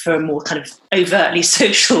for a more kind of overtly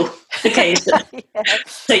social occasion. Yeah.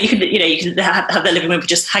 So you can have the living room for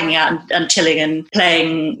just hanging out and chilling and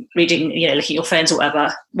playing, reading, looking at your phones or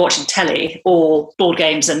whatever, watching telly, or board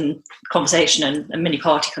games and conversation and a mini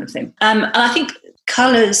party kind of thing. And I think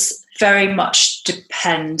colours very much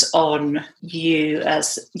depend on you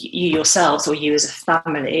yourselves, or you as a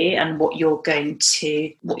family, and what you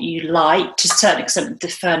like, to a certain extent, the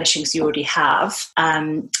furnishings you already have,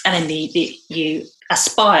 and then you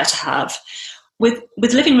aspire to have. With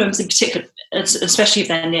living rooms in particular, especially if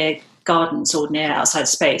they're near gardens or near outside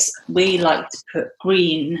space, we like to put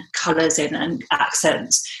green colours in and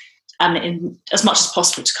accents, and in as much as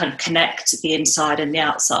possible to kind of connect the inside and the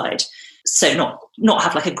outside. So not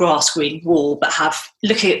have like a grass green wall, but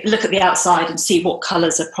look at the outside and see what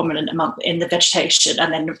colours are prominent in the vegetation,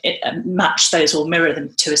 and then match those or mirror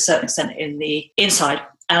them to a certain extent in the inside.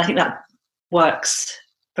 And I think that works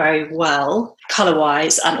very well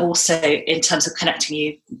colour-wise, and also in terms of connecting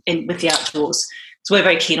you in with the outdoors. So we're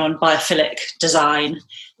very keen on biophilic design,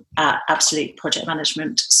 absolute project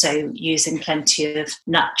management. So using plenty of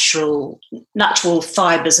natural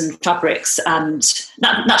fibres and fabrics and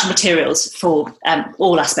natural materials for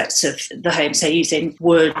all aspects of the home. So using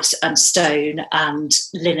wood and stone and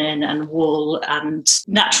linen and wool and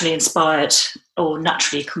naturally inspired or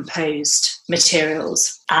naturally composed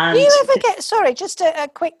materials. And do you ever get, sorry, just a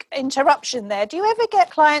quick interruption there. Do you ever get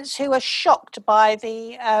clients who are shocked by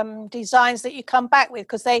the designs that you come back with?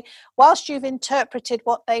 Because whilst you've interpreted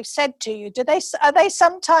what they've said to you, are they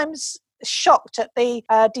sometimes shocked at the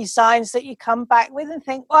designs that you come back with and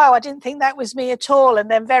think, wow, I didn't think that was me at all, and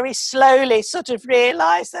then very slowly sort of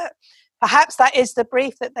realise that perhaps that is the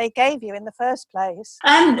brief that they gave you in the first place?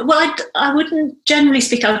 Well, I wouldn't, generally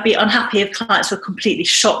speak, I would be unhappy if clients were completely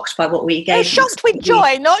shocked by what we gave them. They're shocked with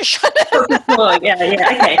joy, not shocked.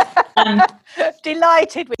 Yeah, okay.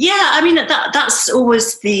 Delighted with. Yeah, I mean, that's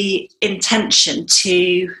always the intention,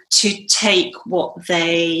 to take what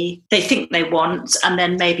they think they want and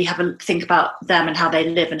then maybe have a think about them and how they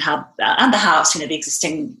live and the house, the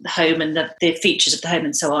existing home and the features of the home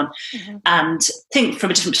and so on, and think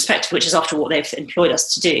from a different perspective, which is after what they've employed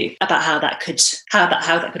us to do, about how that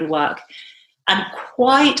could work. And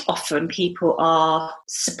quite often people are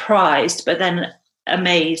surprised, but then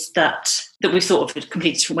amazed that we've thought of a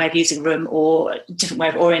completely different way of using a room or a different way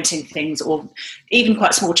of orienting things, or even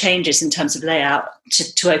quite small changes in terms of layout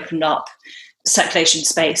to open up circulation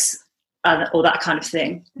space or that kind of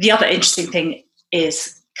thing. The other interesting thing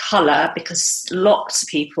is colour, because lots of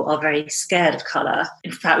people are very scared of colour.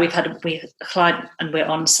 In fact, we have a client and we're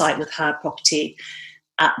on site with her property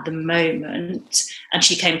at the moment, and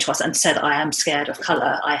she came to us and said, I am scared of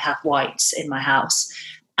colour. I have whites in my house.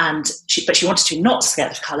 But she wanted to be not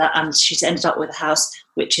scared of colour, and she's ended up with a house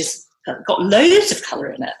which has got loads of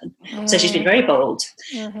colour in it. So she's been very bold,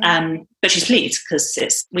 but she's pleased because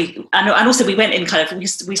also we went in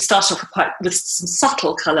we started off with some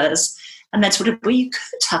subtle colours, and then sort of, well, you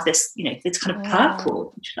could have this, this kind of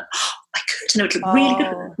purple. And she's like, oh, I could, and it would look really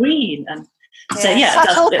good with green. And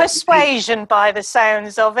subtle persuasion by the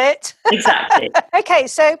sounds of it. Exactly. Okay,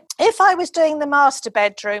 so if I was doing the master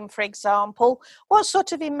bedroom, for example, what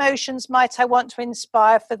sort of emotions might I want to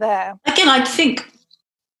inspire for there? Again, I think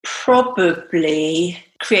probably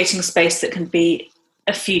creating space that can be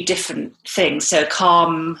a few different things. So a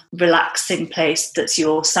calm, relaxing place that's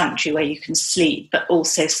your sanctuary where you can sleep, but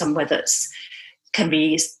also somewhere can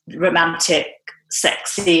be romantic,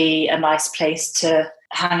 sexy, a nice place to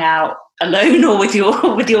hang out alone or with your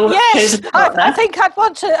yes, I think I'd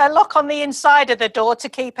want a lock on the inside of the door to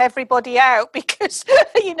keep everybody out, because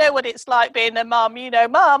you know what it's like being a mum,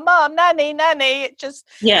 mum, nanny, it just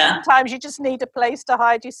sometimes you just need a place to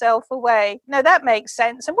hide yourself away. No, that makes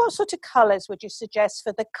sense. And what sort of colours would you suggest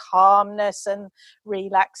for the calmness and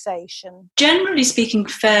relaxation? Generally speaking,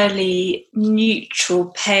 fairly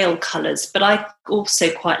neutral, pale colours, but I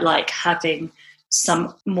also quite like having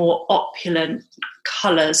some more opulent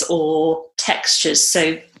colours or textures,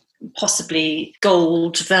 so possibly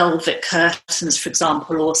gold velvet curtains, for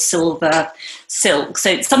example, or silver silk. So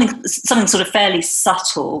it's something sort of fairly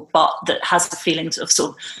subtle, but that has the feelings of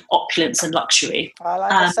sort of opulence and luxury. I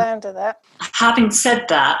like the sound of that. Having said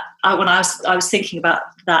that, when I was thinking about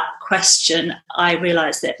that question, I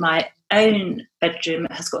realised that my own bedroom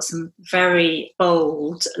has got some very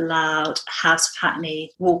bold, loud House of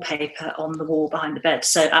Hackney wallpaper on the wall behind the bed.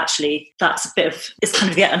 So actually, it's kind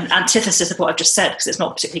of the antithesis of what I've just said, because it's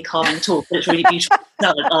not particularly calming at all, but it's really beautiful.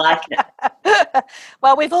 No, I like it.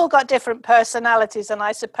 Well, we've all got different personalities, and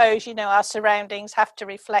I suppose, our surroundings have to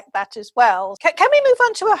reflect that as well. Can we move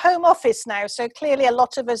on to a home office now? So clearly a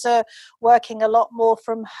lot of us are working a lot more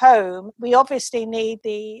from home. We obviously need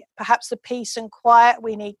perhaps the peace and quiet.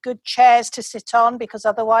 We need good chairs to sit on, because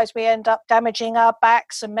otherwise we end up damaging our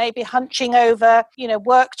backs, and maybe hunching over,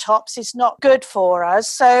 worktops is not good for us.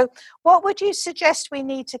 So what would you suggest we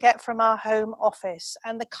need to get from our home office,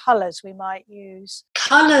 and the colours we might use?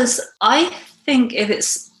 Colours, I think if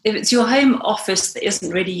it's your home office that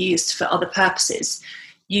isn't really used for other purposes,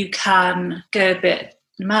 you can go a bit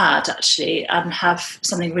mad actually and have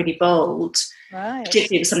something really bold. Right.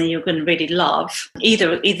 Particularly if it's something you're going to really love,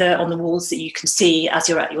 either on the walls that you can see as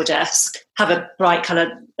you're at your desk. Have a bright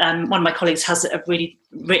colour. One of my colleagues has a really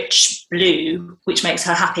rich blue, which makes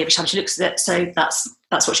her happy every time she looks at it. So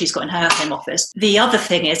that's what she's got in her home office. The other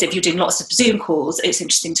thing is, if you're doing lots of Zoom calls, it's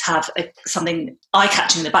interesting to have something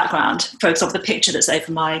eye-catching in the background. For example, the picture that's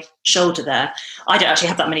over my shoulder there. I don't actually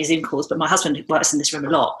have that many Zoom calls, but my husband works in this room a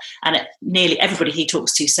lot, and nearly everybody he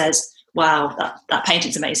talks to says, wow, that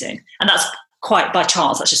painting's amazing. And that's quite by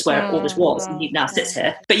chance, that's just where it always was, and he now sits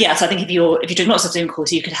here. But yes, I think if you're doing lots of Zoom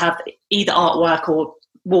calls, you could have either artwork or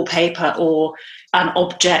wallpaper or an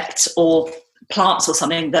object or plants or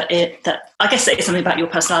something that I guess that is something about your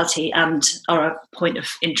personality and are a point of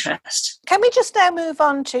interest. Can we just now move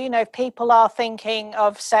on to, if people are thinking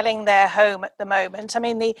of selling their home at the moment? I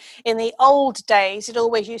mean, in the old days, it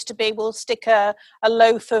always used to be, we'll stick a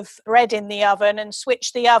loaf of bread in the oven and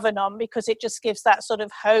switch the oven on because it just gives that sort of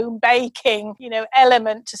home baking,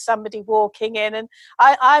 element to somebody walking in. And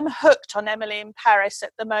I'm hooked on Emily in Paris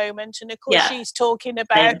at the moment. And of course, she's talking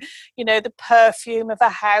about, the perfume of a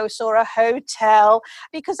house or a hotel,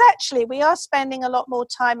 because actually we are spending a lot more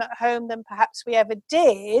time at home than perhaps we ever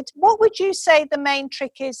did. What would you say the main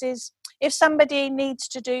trick is if somebody needs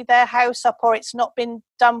to do their house up or it's not been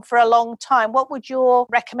done for a long time, what would your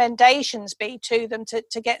recommendations be to them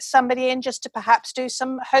to get somebody in just to perhaps do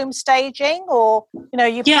some home staging? Or,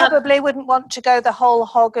 you probably wouldn't want to go the whole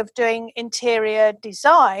hog of doing interior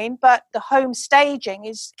design, but the home staging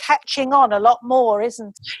is catching on a lot more,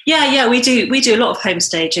 isn't it? Yeah, we do a lot of home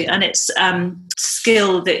staging, and it's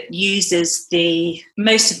skill that uses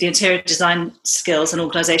most of the interior design skills and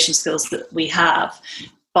organisation skills that we have,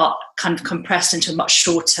 but kind of compressed into a much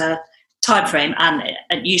shorter time frame and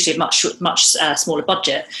usually a much smaller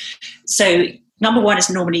budget. So number one is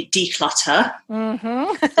normally declutter.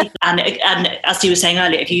 Mm-hmm. and as you were saying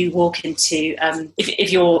earlier, if you walk into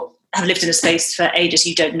if you have lived in a space for ages,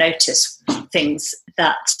 you don't notice things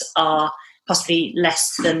that are possibly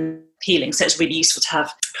less than appealing. So it's really useful to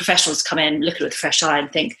have professionals come in, look at it with a fresh eye and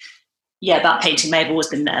think, yeah, that painting may have always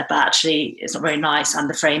been there, but actually it's not very nice and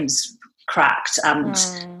the frame's cracked, and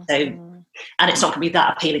it's not going to be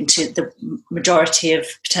that appealing to the majority of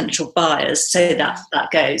potential buyers. So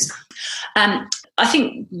that goes. I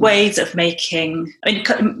think ways of making,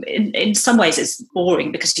 in some ways it's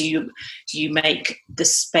boring because you make the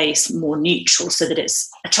space more neutral so that it's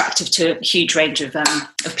attractive to a huge range of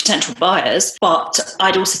potential buyers. But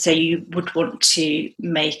I'd also say you would want to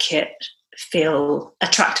make it feel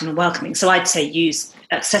attractive and welcoming. So I'd say use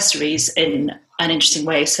accessories in an interesting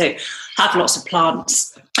way. So have lots of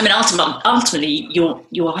plants. I mean, ultimately,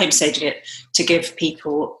 you're home staging it to give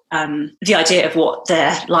people the idea of what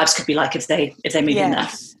their lives could be like if they move in there.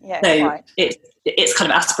 Yes, so right. It's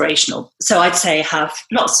kind of aspirational. So I'd say have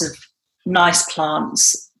lots of nice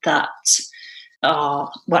plants that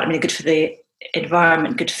are good for the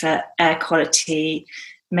environment, good for air quality,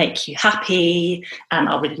 make you happy, and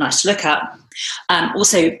are really nice to look at.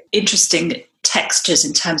 Also interesting textures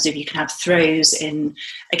in terms of you can have throws in,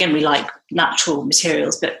 again, we like natural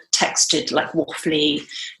materials, but textured, like waffly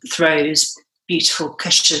throws, beautiful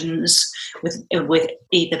cushions with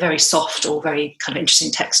either very soft or very kind of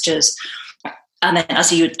interesting textures. And then,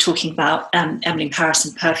 as you were talking about Emily in Paris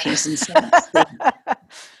and perfumes and scents,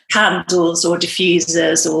 candles or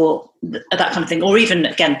diffusers or that kind of thing, or even,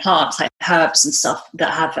 again, plants like herbs and stuff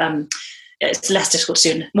that have it's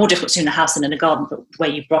more difficult to do in a house than in a garden, but where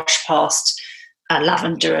you brush past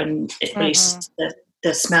lavender and it releases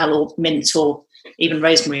the smell, or mint, or even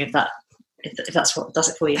rosemary, if that's what does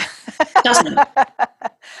it for you. Doesn't it?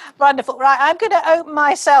 Wonderful. Right, I'm going to open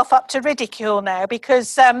myself up to ridicule now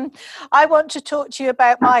because I want to talk to you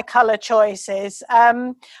about my colour choices.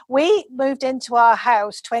 We moved into our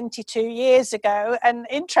house 22 years ago, and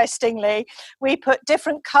interestingly, we put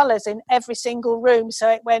different colours in every single room. So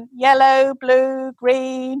it went yellow, blue,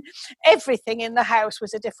 green, everything in the house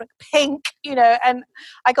was a different pink, and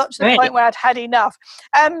I got to the point where I'd had enough.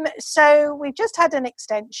 So we've just had an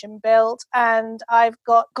extension built, and I've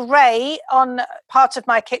got grey on part of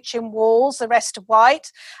my kitchen walls, the rest are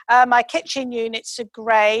white. My kitchen units are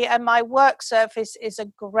grey, and my work surface is a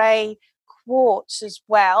grey quartz as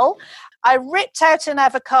well. I ripped out an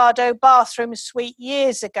avocado bathroom suite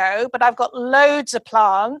years ago, but I've got loads of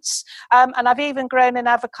plants, and I've even grown an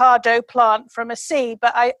avocado plant from a seed,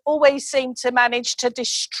 but I always seem to manage to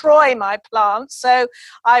destroy my plants, so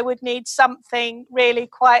I would need something really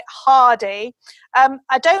quite hardy.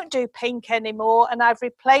 I don't do pink anymore, and I've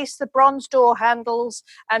replaced the bronze door handles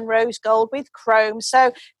and rose gold with chrome.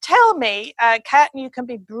 So tell me, Kat, and you can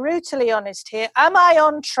be brutally honest here, am I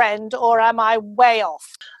on trend or am I way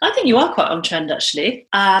off? I think you are quite on trend, actually.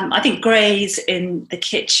 I think greys in the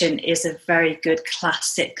kitchen is a very good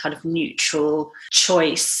classic kind of neutral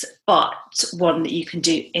choice, but one that you can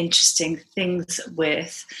do interesting things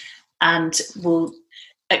with and will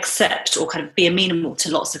accept or kind of be amenable to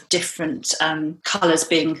lots of different colours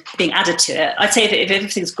being added to it. I'd say that if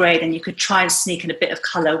everything's grey, then you could try and sneak in a bit of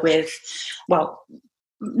colour with, well,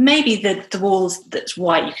 maybe the walls that's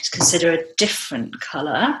white you could consider a different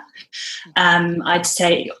colour. I'd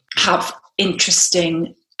say have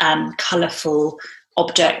interesting and colourful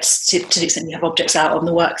objects to the extent you have objects out on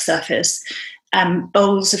the work surface.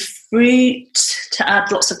 bowls of fruit to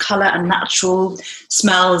add lots of colour and natural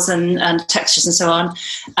smells and textures and so on.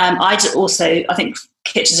 I think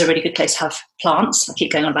kitchens are a really good place to have plants. I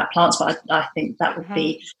keep going on about plants, but I think that would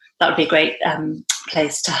be a great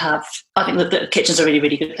place to have. I think that the kitchens are a really,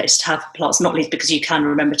 really good place to have plants, not least because you can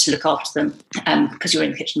remember to look after them because you're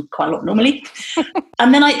in the kitchen quite a lot normally.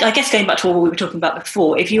 And then I guess going back to what we were talking about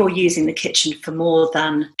before, if you're using the kitchen for more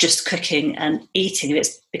than just cooking and eating, if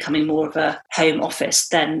it's becoming more of a home office,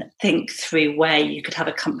 then think through where you could have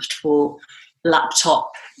a comfortable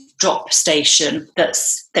laptop drop station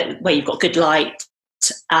where you've got good light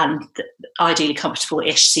and ideally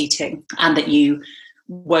comfortable-ish seating, and that you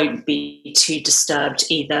won't be too disturbed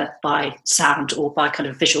either by sound or by kind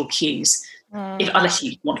of visual cues, unless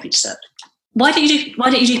you want to be disturbed. Why don't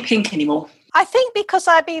you do pink anymore? I think because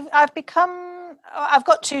I've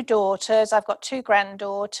got 2 daughters, I've got 2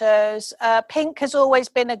 granddaughters. Pink has always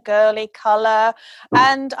been a girly colour,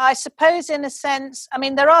 and I suppose in a sense, I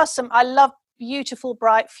mean, I love beautiful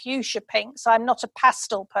bright fuchsia pinks. I'm not a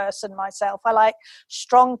pastel person myself. I like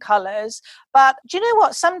strong colours. But do you know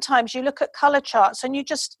what? Sometimes you look at colour charts and you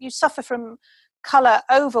suffer from colour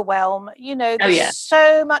overwhelm. There's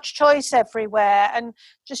so much choice everywhere, and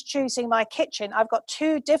just choosing my kitchen, I've got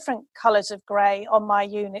 2 different colours of grey on my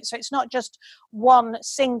unit, so it's not just one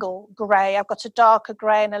single grey. I've got a darker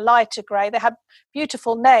grey and a lighter grey. They have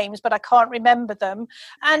beautiful names, but I can't remember them.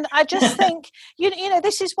 And I just think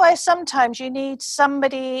this is why sometimes you need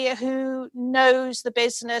somebody who knows the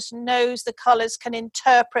business, knows the colours, can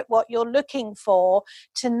interpret what you're looking for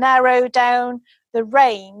to narrow down the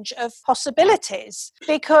range of possibilities,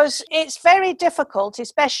 because it's very difficult,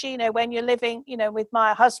 especially when you're living with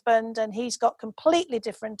my husband and he's got completely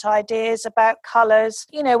different ideas about colours.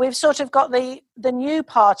 We've sort of got the new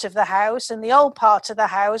part of the house and the old part of the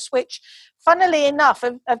house, which funnily enough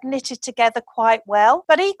have knitted together quite well,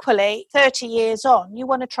 but equally 30 years on you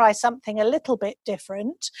want to try something a little bit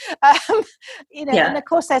different. And of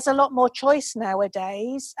course there's a lot more choice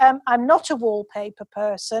nowadays. I'm not a wallpaper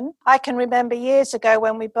person. I can remember years ago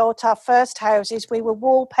when we bought our first houses, we were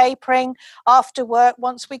wallpapering after work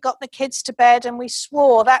once we got the kids to bed, and we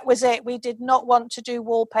swore that was it. We did not want to do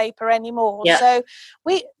wallpaper anymore. So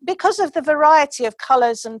because of the variety of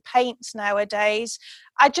colours and paints nowadays,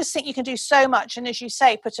 I just think you can do so much. And as you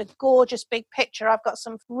say, put a gorgeous big picture. I've got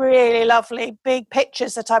some really lovely big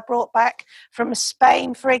pictures that I brought back from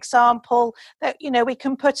Spain, for example, that, we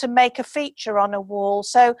can put and make a feature on a wall.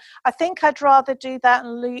 So I think I'd rather do that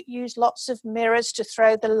and use lots of mirrors to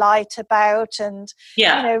throw the light about and,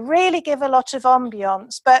 really give a lot of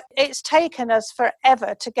ambience. But it's taken us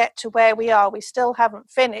forever to get to where we are. We still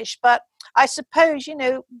haven't finished, but I suppose,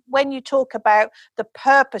 when you talk about the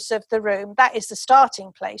purpose of the room, that is the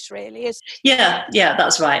starting place, really, is. Yeah,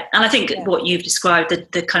 that's right. And I think what you've described,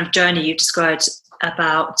 the kind of journey you've described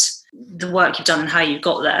about the work you've done and how you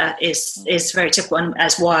got there is very typical, and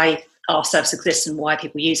as why our service exists and why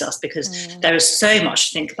people use us, because there is so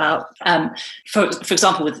much to think about. For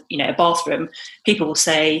example, with a bathroom, people will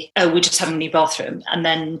say, "Oh, we're just having a new bathroom," and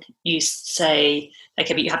then you say,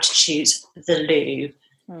 "Okay, but you have to choose the loo,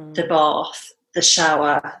 the bath, the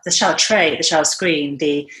shower tray, the shower screen,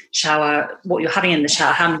 the shower, what you're having in the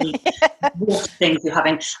shower, how many water things you're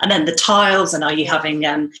having, and then the tiles, and are you having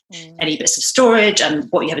any bits of storage, and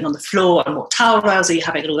what you're having on the floor, and what towel rails are you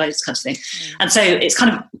having, and all those kinds of things." And so it's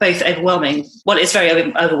kind of both overwhelming. Well, it's very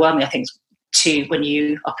overwhelming, I think, too, when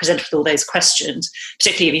you are presented with all those questions,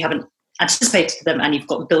 particularly if you haven't anticipated them and you've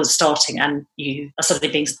got the build starting and you are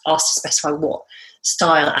suddenly being asked to specify what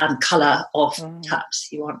style and colour of taps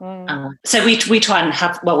you want. So we try and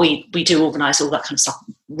have, we do organise all that kind of stuff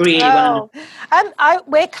really well.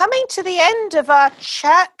 We're coming to the end of our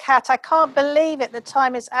chat, Kat. I can't believe it. The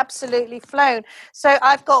time is absolutely flown. So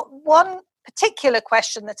I've got one particular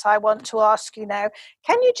question that I want to ask you now.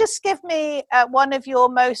 Can you just give me one of your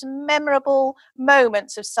most memorable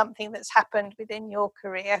moments of something that's happened within your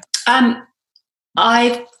career?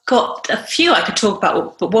 I've got a few I could talk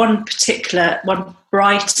about, but one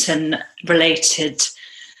Brighton-related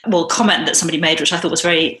comment that somebody made, which I thought was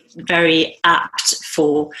very, very apt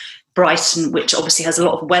for Brighton, which obviously has a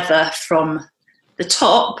lot of weather from the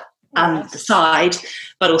top and the side,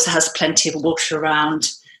 but also has plenty of water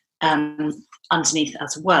around underneath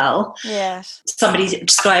as well. Yes. Somebody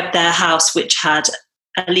described their house, which had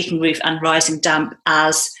a leaking roof and rising damp,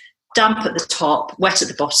 as damp at the top, wet at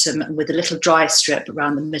the bottom, and with a little dry strip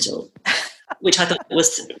around the middle, which I thought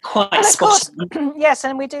was quite spot on. Yes,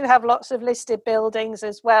 and we do have lots of listed buildings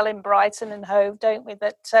as well in Brighton and Hove, don't we,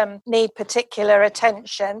 that need particular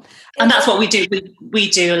attention. And that's what we do. We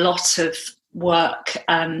do a lot of work.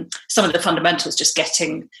 Some of the fundamentals,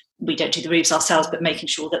 we don't do the roofs ourselves, but making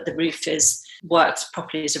sure that the roof works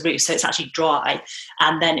properly as a roof, so it's actually dry.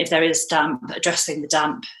 And then if there is damp, addressing the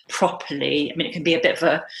damp properly. I mean, it can be a bit of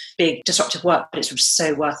a big disruptive work, but it's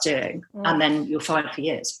so worth doing. And then you're fine for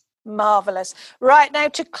years. Marvellous. Right, now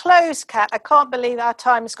to close, Kat, I can't believe our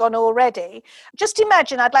time's gone already. Just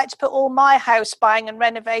imagine I'd like to put all my house buying and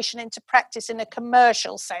renovation into practice in a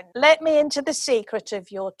commercial sense. Let me into the secret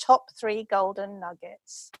of your top 3 golden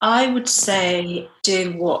nuggets. I would say,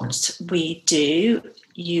 doing what we do,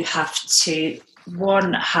 you have to,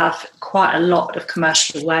 one, have quite a lot of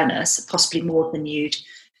commercial awareness, possibly more than you'd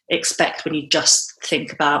expect when you just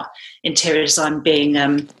think about interior design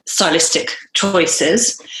being stylistic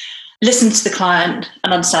choices. Listen to the client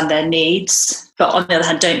and understand their needs, but on the other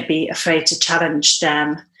hand, don't be afraid to challenge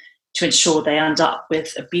them to ensure they end up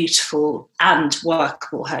with a beautiful and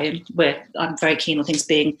workable home. I'm very keen on things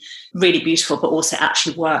being really beautiful, but also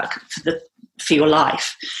actually work for your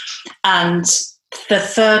life. And the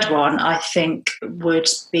third one, I think, would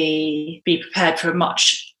be prepared for a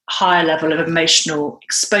much higher level of emotional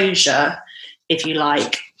exposure, if you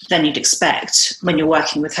like, than you'd expect when you're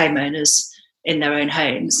working with homeowners in their own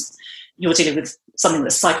homes. You're dealing with something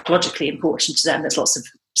that's psychologically important to them. There's lots of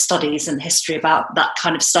studies and history about that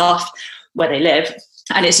kind of stuff where they live,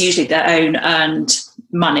 and it's usually their own earned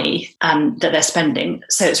money that they're spending.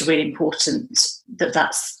 So it's really important that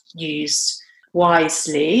that's used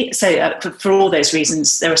wisely. So for all those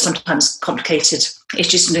reasons, there are sometimes complicated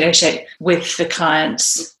issues to negotiate with the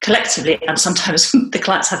clients collectively, and sometimes the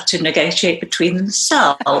clients have to negotiate between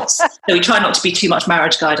themselves. So we try not to be too much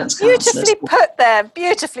marriage guidance counsellors.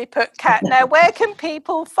 Beautifully put, Kat. Now, where can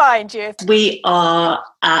people find you? We are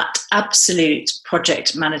at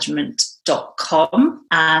absoluteprojectmanagement.com,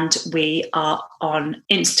 and we are on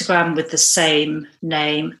Instagram with the same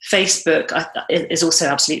name. Facebook is also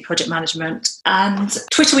Absolute Project Management, and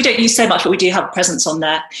Twitter we don't use so much, but we do have a presence on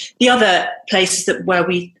there. The other places where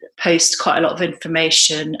we post quite a lot of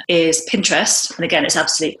information is Pinterest, and again it's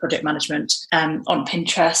Absolute Project Management on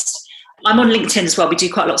Pinterest. I'm on LinkedIn as well. We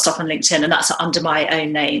do quite a lot of stuff on LinkedIn, and that's under my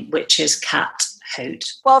own name, which is Kat Hoad.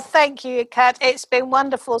 Well, thank you, Kat. It's been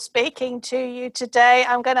wonderful speaking to you today.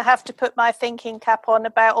 I'm going to have to put my thinking cap on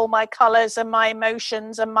about all my colours and my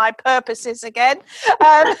emotions and my purposes again.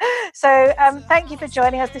 So thank you for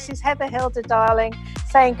joining us. This is Heather Hilda Darling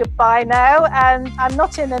saying goodbye now. And I'm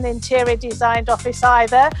not in an interior designed office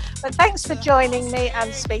either, but thanks for joining me,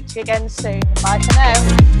 and speak to you again soon. Bye for now.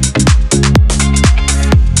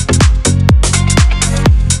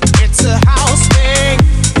 It's a house thing.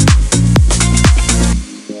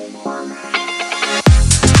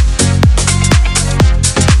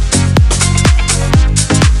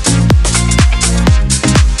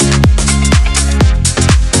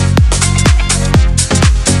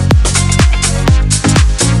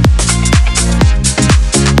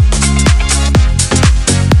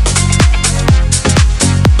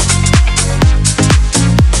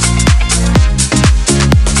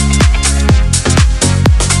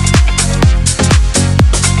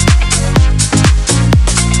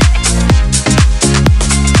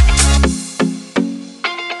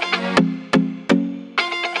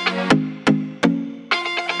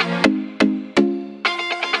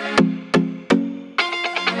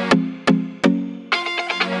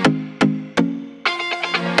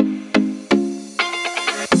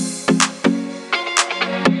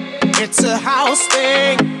 It's a house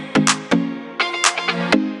thing.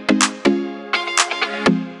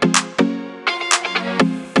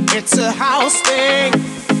 It's a house thing.